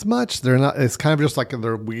movies as much. They're not, it's kind of just like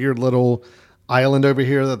their weird little island over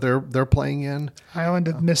here that they're playing in. Island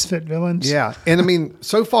of misfit villains. Yeah. And I mean,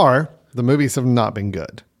 so far, the movies have not been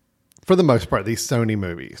good. For the most part, these Sony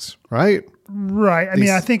movies, right? Right. I mean,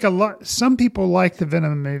 I think some people like the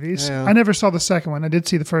Venom movies. Yeah. I never saw the second one. I did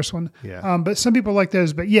see the first one. Yeah. But some people like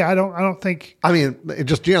those. But yeah, I don't think. I mean,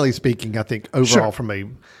 just generally speaking, I think overall from a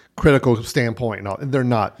critical standpoint, they're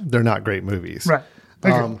not great movies. Right.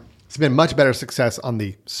 It's been much better success on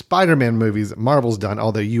the Spider-Man movies that Marvel's done.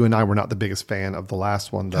 Although you and I were not the biggest fan of the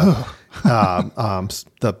last one, the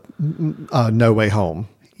No Way Home.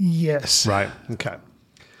 Yes. Right. Okay.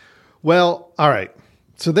 Well, all right.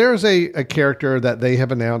 So there's a character that they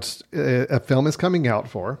have announced a film is coming out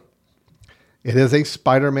for. It is a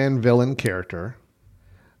Spider-Man villain character.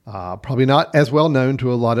 Probably not as well known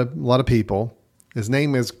to a lot of people. His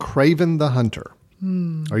name is Kraven the Hunter.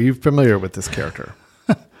 Are you familiar with this character?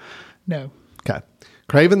 No. Okay.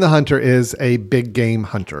 Kraven the Hunter is a big game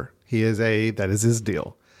hunter. That is his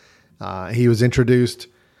deal. He was introduced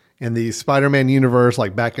in the Spider-Man universe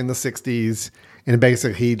like back in the 60s. And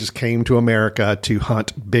basically he just came to America to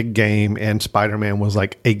hunt big game, and Spider-Man was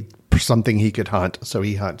like something he could hunt. So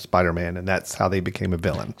he hunts Spider-Man, and that's how they became a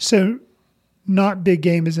villain. So not big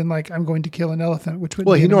game as in like, I'm going to kill an elephant, which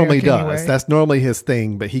would he normally American does. Anyway. That's normally his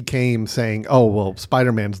thing. But he came saying, oh, well,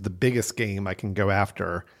 Spider-Man's the biggest game I can go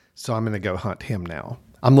after. So I'm going to go hunt him now.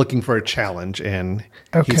 I'm looking for a challenge. And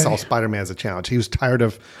he saw Spider-Man as a challenge. He was tired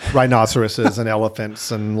of rhinoceroses and elephants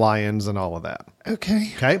and lions and all of that.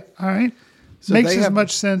 Okay. Okay. All right. So makes as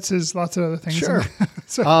much sense as lots of other things. Sure.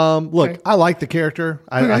 So, look, I like the character.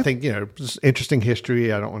 I think, just interesting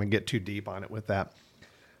history. I don't want to get too deep on it with that.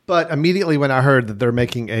 But immediately when I heard that they're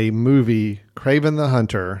making a movie, Kraven the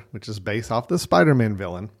Hunter, which is based off the Spider-Man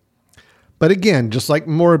villain. But again, just like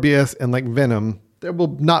Morbius and like Venom, there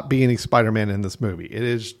will not be any Spider-Man in this movie. It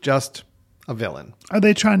is just a villain. Are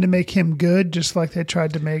they trying to make him good, just like they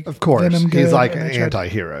tried to make Of course. Venom good? He's like an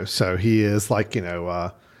anti-hero. So he is like,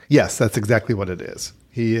 yes, that's exactly what it is.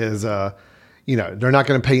 He is, they're not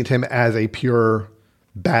going to paint him as a pure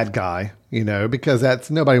bad guy,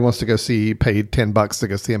 because nobody wants to go pay $10 to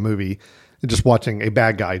go see a movie and just watching a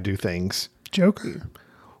bad guy do things. Joker.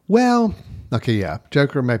 Well, okay, yeah.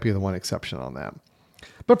 Joker might be the one exception on that.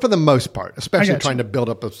 But for the most part, especially trying to build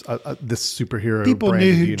up this superhero people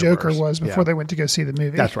knew who universe. Joker was before they went to go see the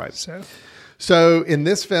movie. That's right. So in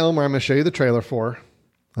this film, where I'm going to show you the trailer for,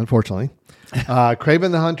 unfortunately,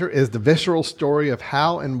 Kraven the Hunter is the visceral story of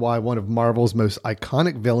how and why one of Marvel's most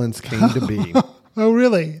iconic villains came to be. Oh,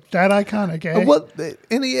 really? That iconic, eh?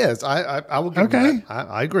 And he is. I will give him that.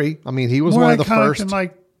 I agree. I mean, he was more one of the iconic first. than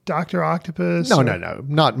like Dr. Octopus? No,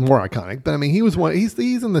 not more iconic. But I mean, he was one. He's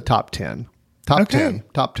in the top 10.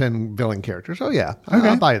 Top 10 villain characters. Oh yeah,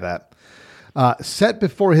 I'll buy that. Set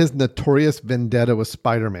before his notorious vendetta with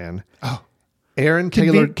Spider-Man. Oh, Aaron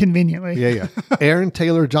Taylor conveniently. Yeah. Aaron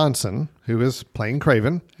Taylor Johnson, who is playing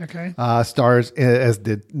Kraven, stars as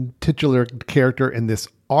the titular character in this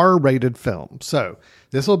R-rated film. So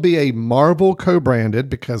this will be a Marvel co-branded,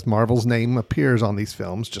 because Marvel's name appears on these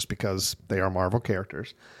films just because they are Marvel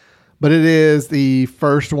characters. But it is the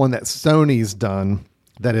first one that Sony's done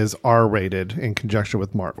that is R-rated in conjunction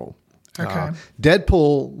with Marvel. Okay.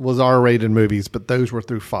 Deadpool was R-rated movies, but those were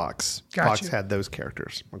through Fox. Gotcha. Fox had those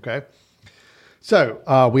characters. Okay.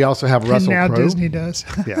 So we also have Russell Crowe. And now Disney does.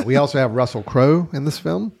 Yeah, we also have Russell Crowe in this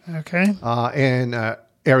film. Okay. And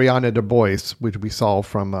Ariana DeBose, which we saw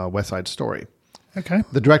from West Side Story. Okay.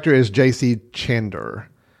 The director is J.C. Chander.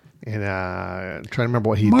 And trying to remember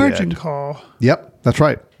what he did. Margin Call. Yep, that's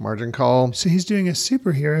right. Margin Call. So he's doing a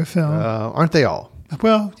superhero film. Aren't they all?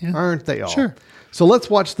 Well, yeah. Aren't they all? Sure. So let's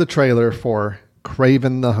watch the trailer for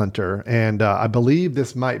Kraven the Hunter. And I believe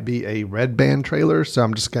this might be a red band trailer. So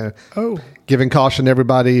I'm just going to giving caution to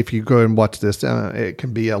everybody. If you go and watch this, it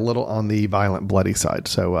can be a little on the violent, bloody side.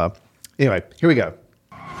 So anyway, here we go.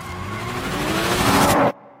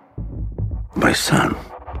 My son,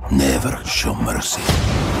 never show mercy.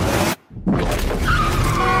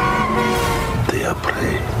 They are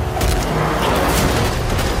prey.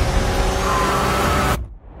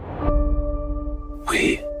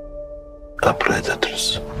 We are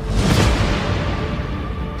predators.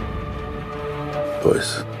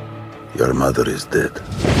 Boys, your mother is dead.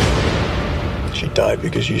 She died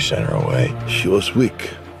because you sent her away. She was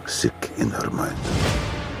weak, sick in her mind.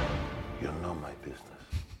 You know my business.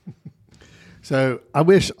 So I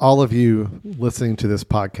wish all of you listening to this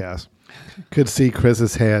podcast could see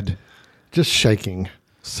Chris's head just shaking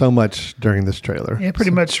so much during this trailer. Yeah,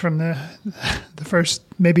 pretty much from the first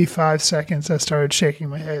maybe 5 seconds, I started shaking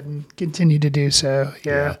my head and continued to do so.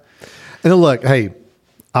 Yeah. And look, hey,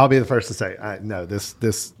 I'll be the first to say, no, this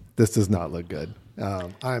does not look good.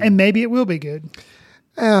 And maybe it will be good.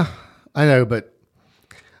 Yeah, I know, but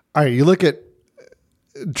all right, you look at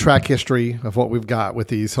track history of what we've got with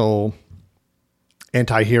these whole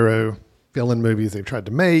anti-hero villain movies they've tried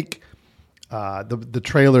to make. The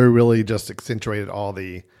trailer really just accentuated all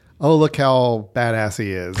the, oh, look how badass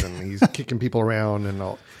he is, and he's kicking people around and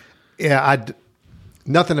all. Yeah,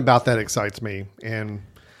 nothing about that excites me, and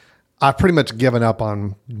I've pretty much given up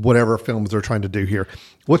on whatever films they're trying to do here.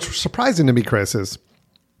 What's surprising to me, Chris, is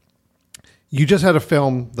you just had a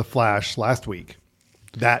film, The Flash, last week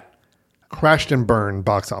that crashed and burned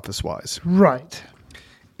box office wise. Right.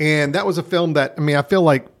 And that was a film that, I feel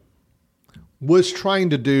like was trying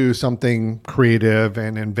to do something creative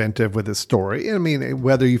and inventive with its story. And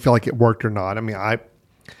whether you feel like it worked or not.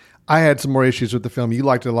 I had some more issues with the film. You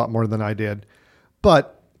liked it a lot more than I did.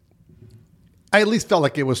 But I at least felt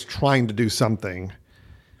like it was trying to do something.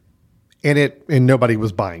 And nobody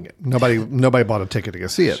was buying it. Nobody bought a ticket to go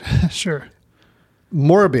see it. Sure.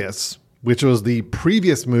 Morbius, which was the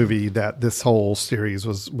previous movie that this whole series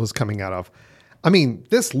was coming out of.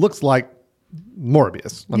 This looks like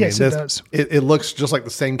Morbius. It does. It looks just like the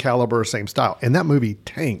same caliber, same style. And that movie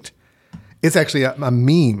tanked. It's actually a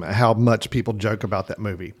meme how much people joke about that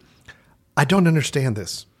movie. I don't understand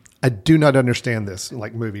this. I do not understand this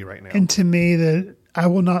movie right now. And to me, I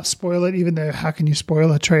will not spoil it, even though how can you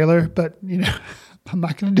spoil a trailer? But, I'm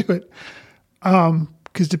not going to do it.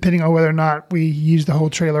 Because depending on whether or not we use the whole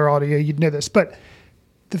trailer audio, you'd know this. But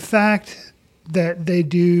the fact that they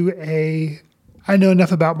do I know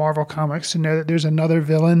enough about Marvel Comics to know that there's another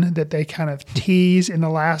villain that they kind of tease in the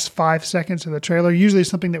last 5 seconds of the trailer. Usually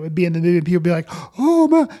something that would be in the movie and people be like, oh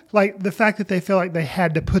man. Like the fact that they feel like they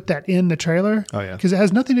had to put that in the trailer. Oh yeah. Because it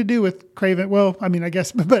has nothing to do with Kraven. Well, I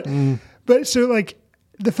guess, but so like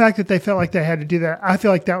the fact that they felt like they had to do that, I feel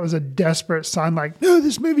like that was a desperate sign like, no,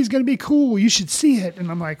 this movie's going to be cool. You should see it. And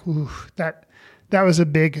I'm like, ooh, that was a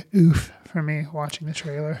big oof for me watching the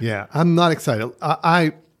trailer. Yeah. I'm not excited.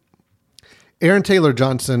 Aaron Taylor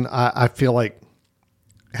Johnson, I feel like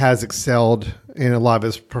has excelled in a lot of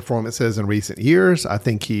his performances in recent years. I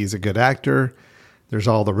think he's a good actor. There's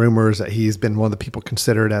all the rumors that he's been one of the people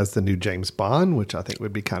considered as the new James Bond, which I think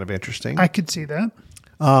would be kind of interesting. I could see that.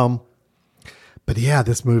 But yeah,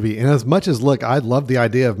 this movie, and as much as I love the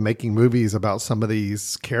idea of making movies about some of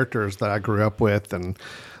these characters that I grew up with and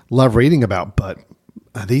love reading about, but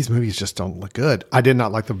these movies just don't look good. I did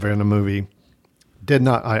not like the Venom movie.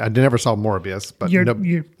 I never saw Morbius, but you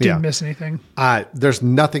didn't miss anything. There's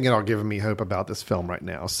nothing at all giving me hope about this film right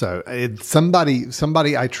now. So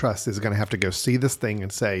somebody I trust is going to have to go see this thing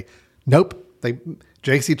and say, nope,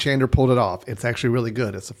 J.C. Chandler pulled it off. It's actually really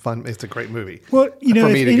good. It's a great movie. Well,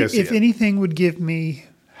 if anything would give me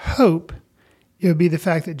hope, it would be the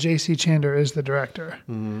fact that J.C. Chandler is the director.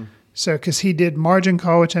 Mm-hmm. So, because he did Margin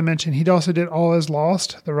Call, which I mentioned, he also did All Is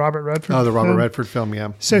Lost, the Robert Redford film. Oh, the Robert Redford film,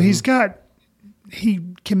 yeah. So he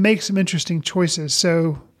can make some interesting choices.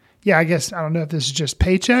 So, yeah, I guess, I don't know if this is just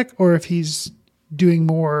paycheck or if he's doing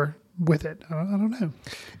more with it. I don't know.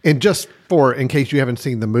 And just in case you haven't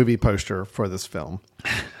seen the movie poster for this film,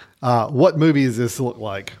 what movie does this look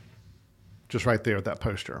like? Just right there with that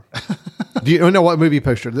poster. Do you know what movie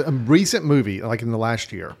poster? A recent movie, like in the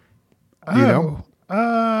last year. Do you know?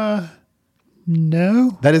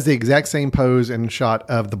 No. That is the exact same pose and shot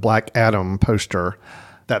of the Black Adam poster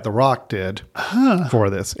that The Rock did for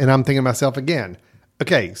this. And I'm thinking to myself again,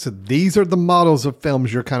 okay, so these are the models of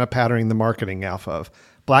films you're kind of patterning the marketing off of.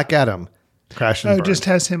 Black Adam, Crash and Burn. Just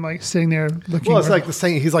has him sitting there looking. Well, it's like the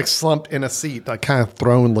same. He's slumped in a seat, kind of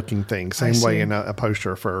throne looking thing. Same way in a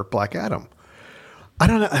poster for Black Adam. I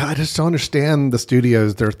don't know. I just don't understand the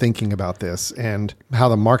studios. They're thinking about this and how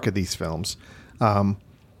to market these films.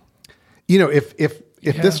 If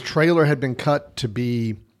this trailer had been cut to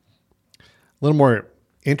be a little more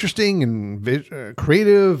interesting and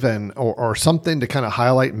creative or something to kind of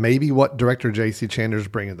highlight maybe what director J.C. Chandler's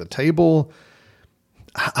bringing to the table,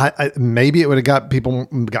 maybe it would have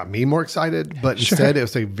got me more excited, but instead it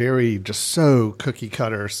was a very just so cookie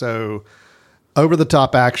cutter, so over the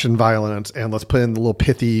top action violence, and let's put in the little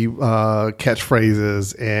pithy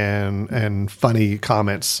catchphrases and funny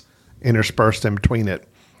comments interspersed in between it.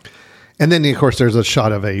 And then, of course, there's a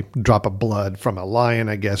shot of a drop of blood from a lion,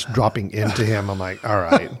 I guess, dropping into him. I'm like, all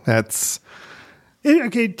right, that's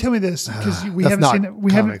okay. Tell me this, because we haven't seen it.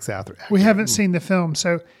 We haven't seen the film.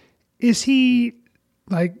 So, is he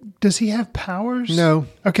does he have powers? No.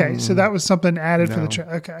 Okay, so that was something added for the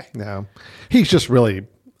trailer. Okay, no, he's just really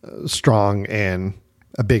strong and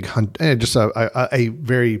a big hunt, and just a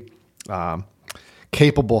very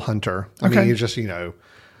capable hunter. I mean, he's just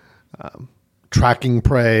tracking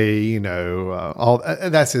prey, all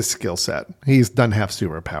that's his skill set. He doesn't have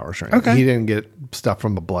superpowers or anything. Okay. He didn't get stuff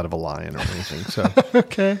from the blood of a lion or anything. So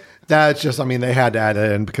okay, that's just, they had to add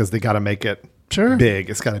it in because they got to make it big.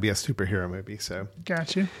 It's got to be a superhero movie. So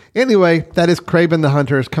got you. Anyway, that is Kraven the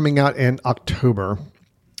Hunter. Is coming out in October.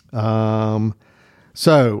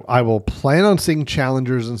 So I will plan on seeing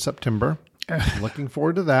Challengers in September. Looking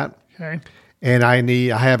forward to that. Okay. And I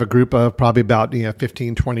have a group of probably about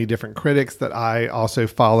 15, 20 different critics that I also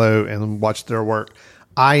follow and watch their work.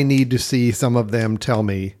 I need to see some of them tell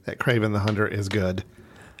me that Kraven the Hunter is good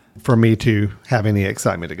for me to have any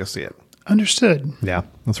excitement to go see it. Understood. Yeah,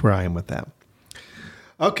 that's where I am with that.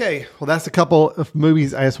 Okay, well, that's a couple of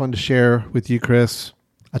movies I just wanted to share with you, Chris.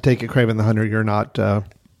 I take it Kraven the Hunter you're not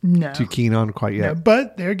too keen on quite yet. No,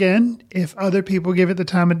 but there again, if other people give it the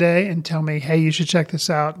time of day and tell me, hey, you should check this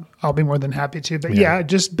out, I'll be more than happy to. But yeah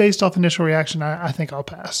just based off initial reaction, I think I'll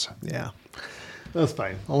pass. Yeah, that's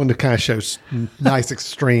fine. I wanted to kind of show nice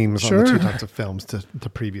extremes on the two types of films to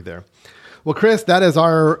preview there. Well, Chris, that is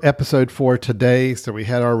our episode for today. So we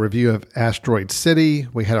had our review of Asteroid City.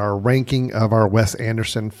 We had our ranking of our Wes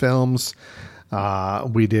Anderson films.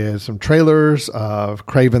 We did some trailers of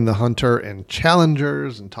Kraven the Hunter and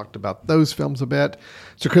Challengers and talked about those films a bit.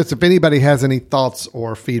 So, Chris, if anybody has any thoughts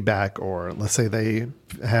or feedback, or let's say they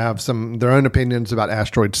have their own opinions about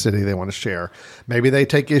Asteroid City they want to share, maybe they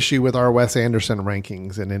take issue with our Wes Anderson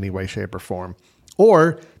rankings in any way, shape, or form.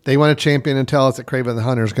 Or they want to champion and tell us that Kraven the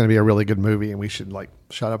Hunter is going to be a really good movie and we should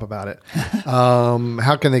shut up about it.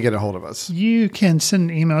 How can they get a hold of us? You can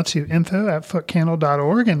send an email to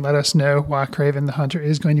info@footcandle.org and let us know why Kraven the Hunter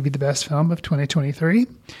is going to be the best film of 2023.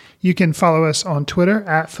 You can follow us on Twitter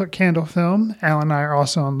 @footcandlefilm. Al and I are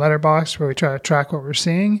also on Letterboxd, where we try to track what we're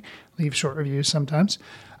seeing, leave short reviews sometimes.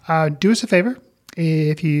 Do us a favor.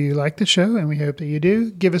 If you like the show, and we hope that you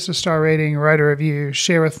do, give us a star rating, write a review,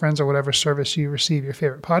 share with friends or whatever service you receive your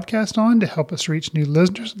favorite podcast on to help us reach new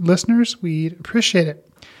listeners. We'd appreciate it.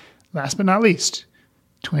 Last but not least,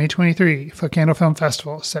 2023 Foot Candle Film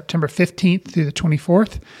Festival, September 15th through the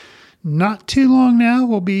 24th. Not too long now,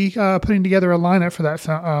 we'll be putting together a lineup for that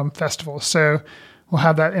festival. So we'll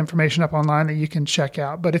have that information up online that you can check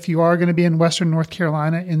out. But if you are going to be in Western North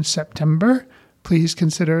Carolina in September, please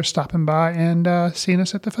consider stopping by and seeing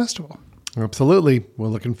us at the festival. Absolutely. We're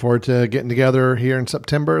looking forward to getting together here in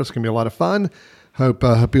September. It's going to be a lot of fun. Hope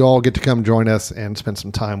you all get to come join us and spend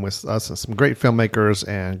some time with us and some great filmmakers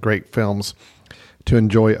and great films to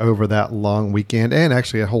enjoy over that long weekend and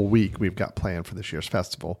actually a whole week we've got planned for this year's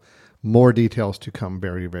festival. More details to come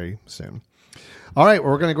very, very soon. All right,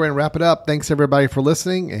 well, we're going to go ahead and wrap it up. Thanks, everybody, for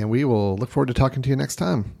listening, and we will look forward to talking to you next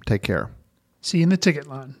time. Take care. See you in the ticket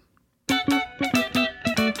line.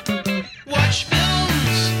 Watch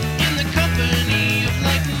films in the company of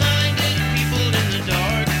like-minded people in the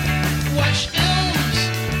dark. Watch films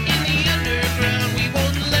in the underground. We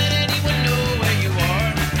won't let anyone know where you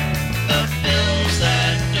are. The films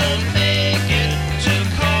that don't make it to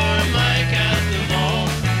Carmike at the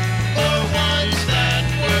mall, or ones that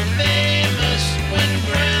were famous when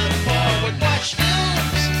Grandpa would watch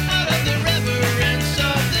films out of the reverence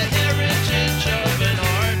of the heritage of an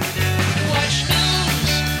art. Watch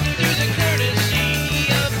films through the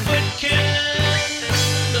courtesy of Foot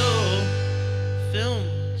Candle Film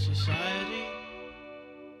Society.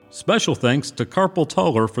 Special thanks to Carpal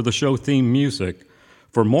Tuller for the show theme music.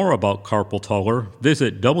 For more about Carpal Tuller,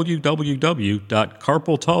 visit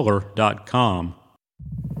www.carpaltuller.com.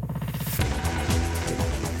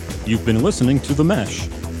 You've been listening to The Mesh,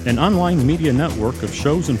 an online media network of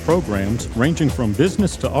shows and programs ranging from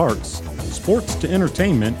business to arts, sports to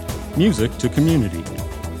entertainment, music to community.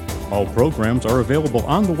 All programs are available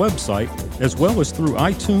on the website as well as through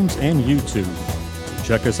iTunes and YouTube.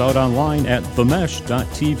 Check us out online at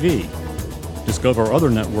themesh.tv. Discover other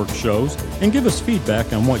network shows and give us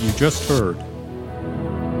feedback on what you just heard.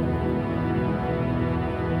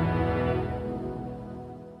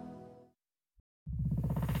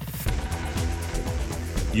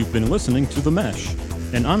 You've been listening to The Mesh,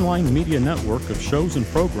 an online media network of shows and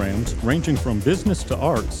programs ranging from business to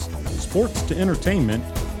arts, sports to entertainment,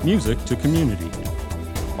 music to community.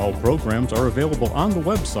 All programs are available on the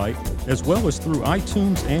website as well as through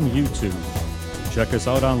iTunes and YouTube. Check us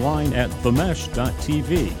out online at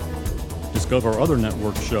themesh.tv. Discover other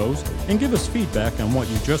network shows and give us feedback on what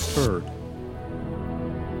you just heard.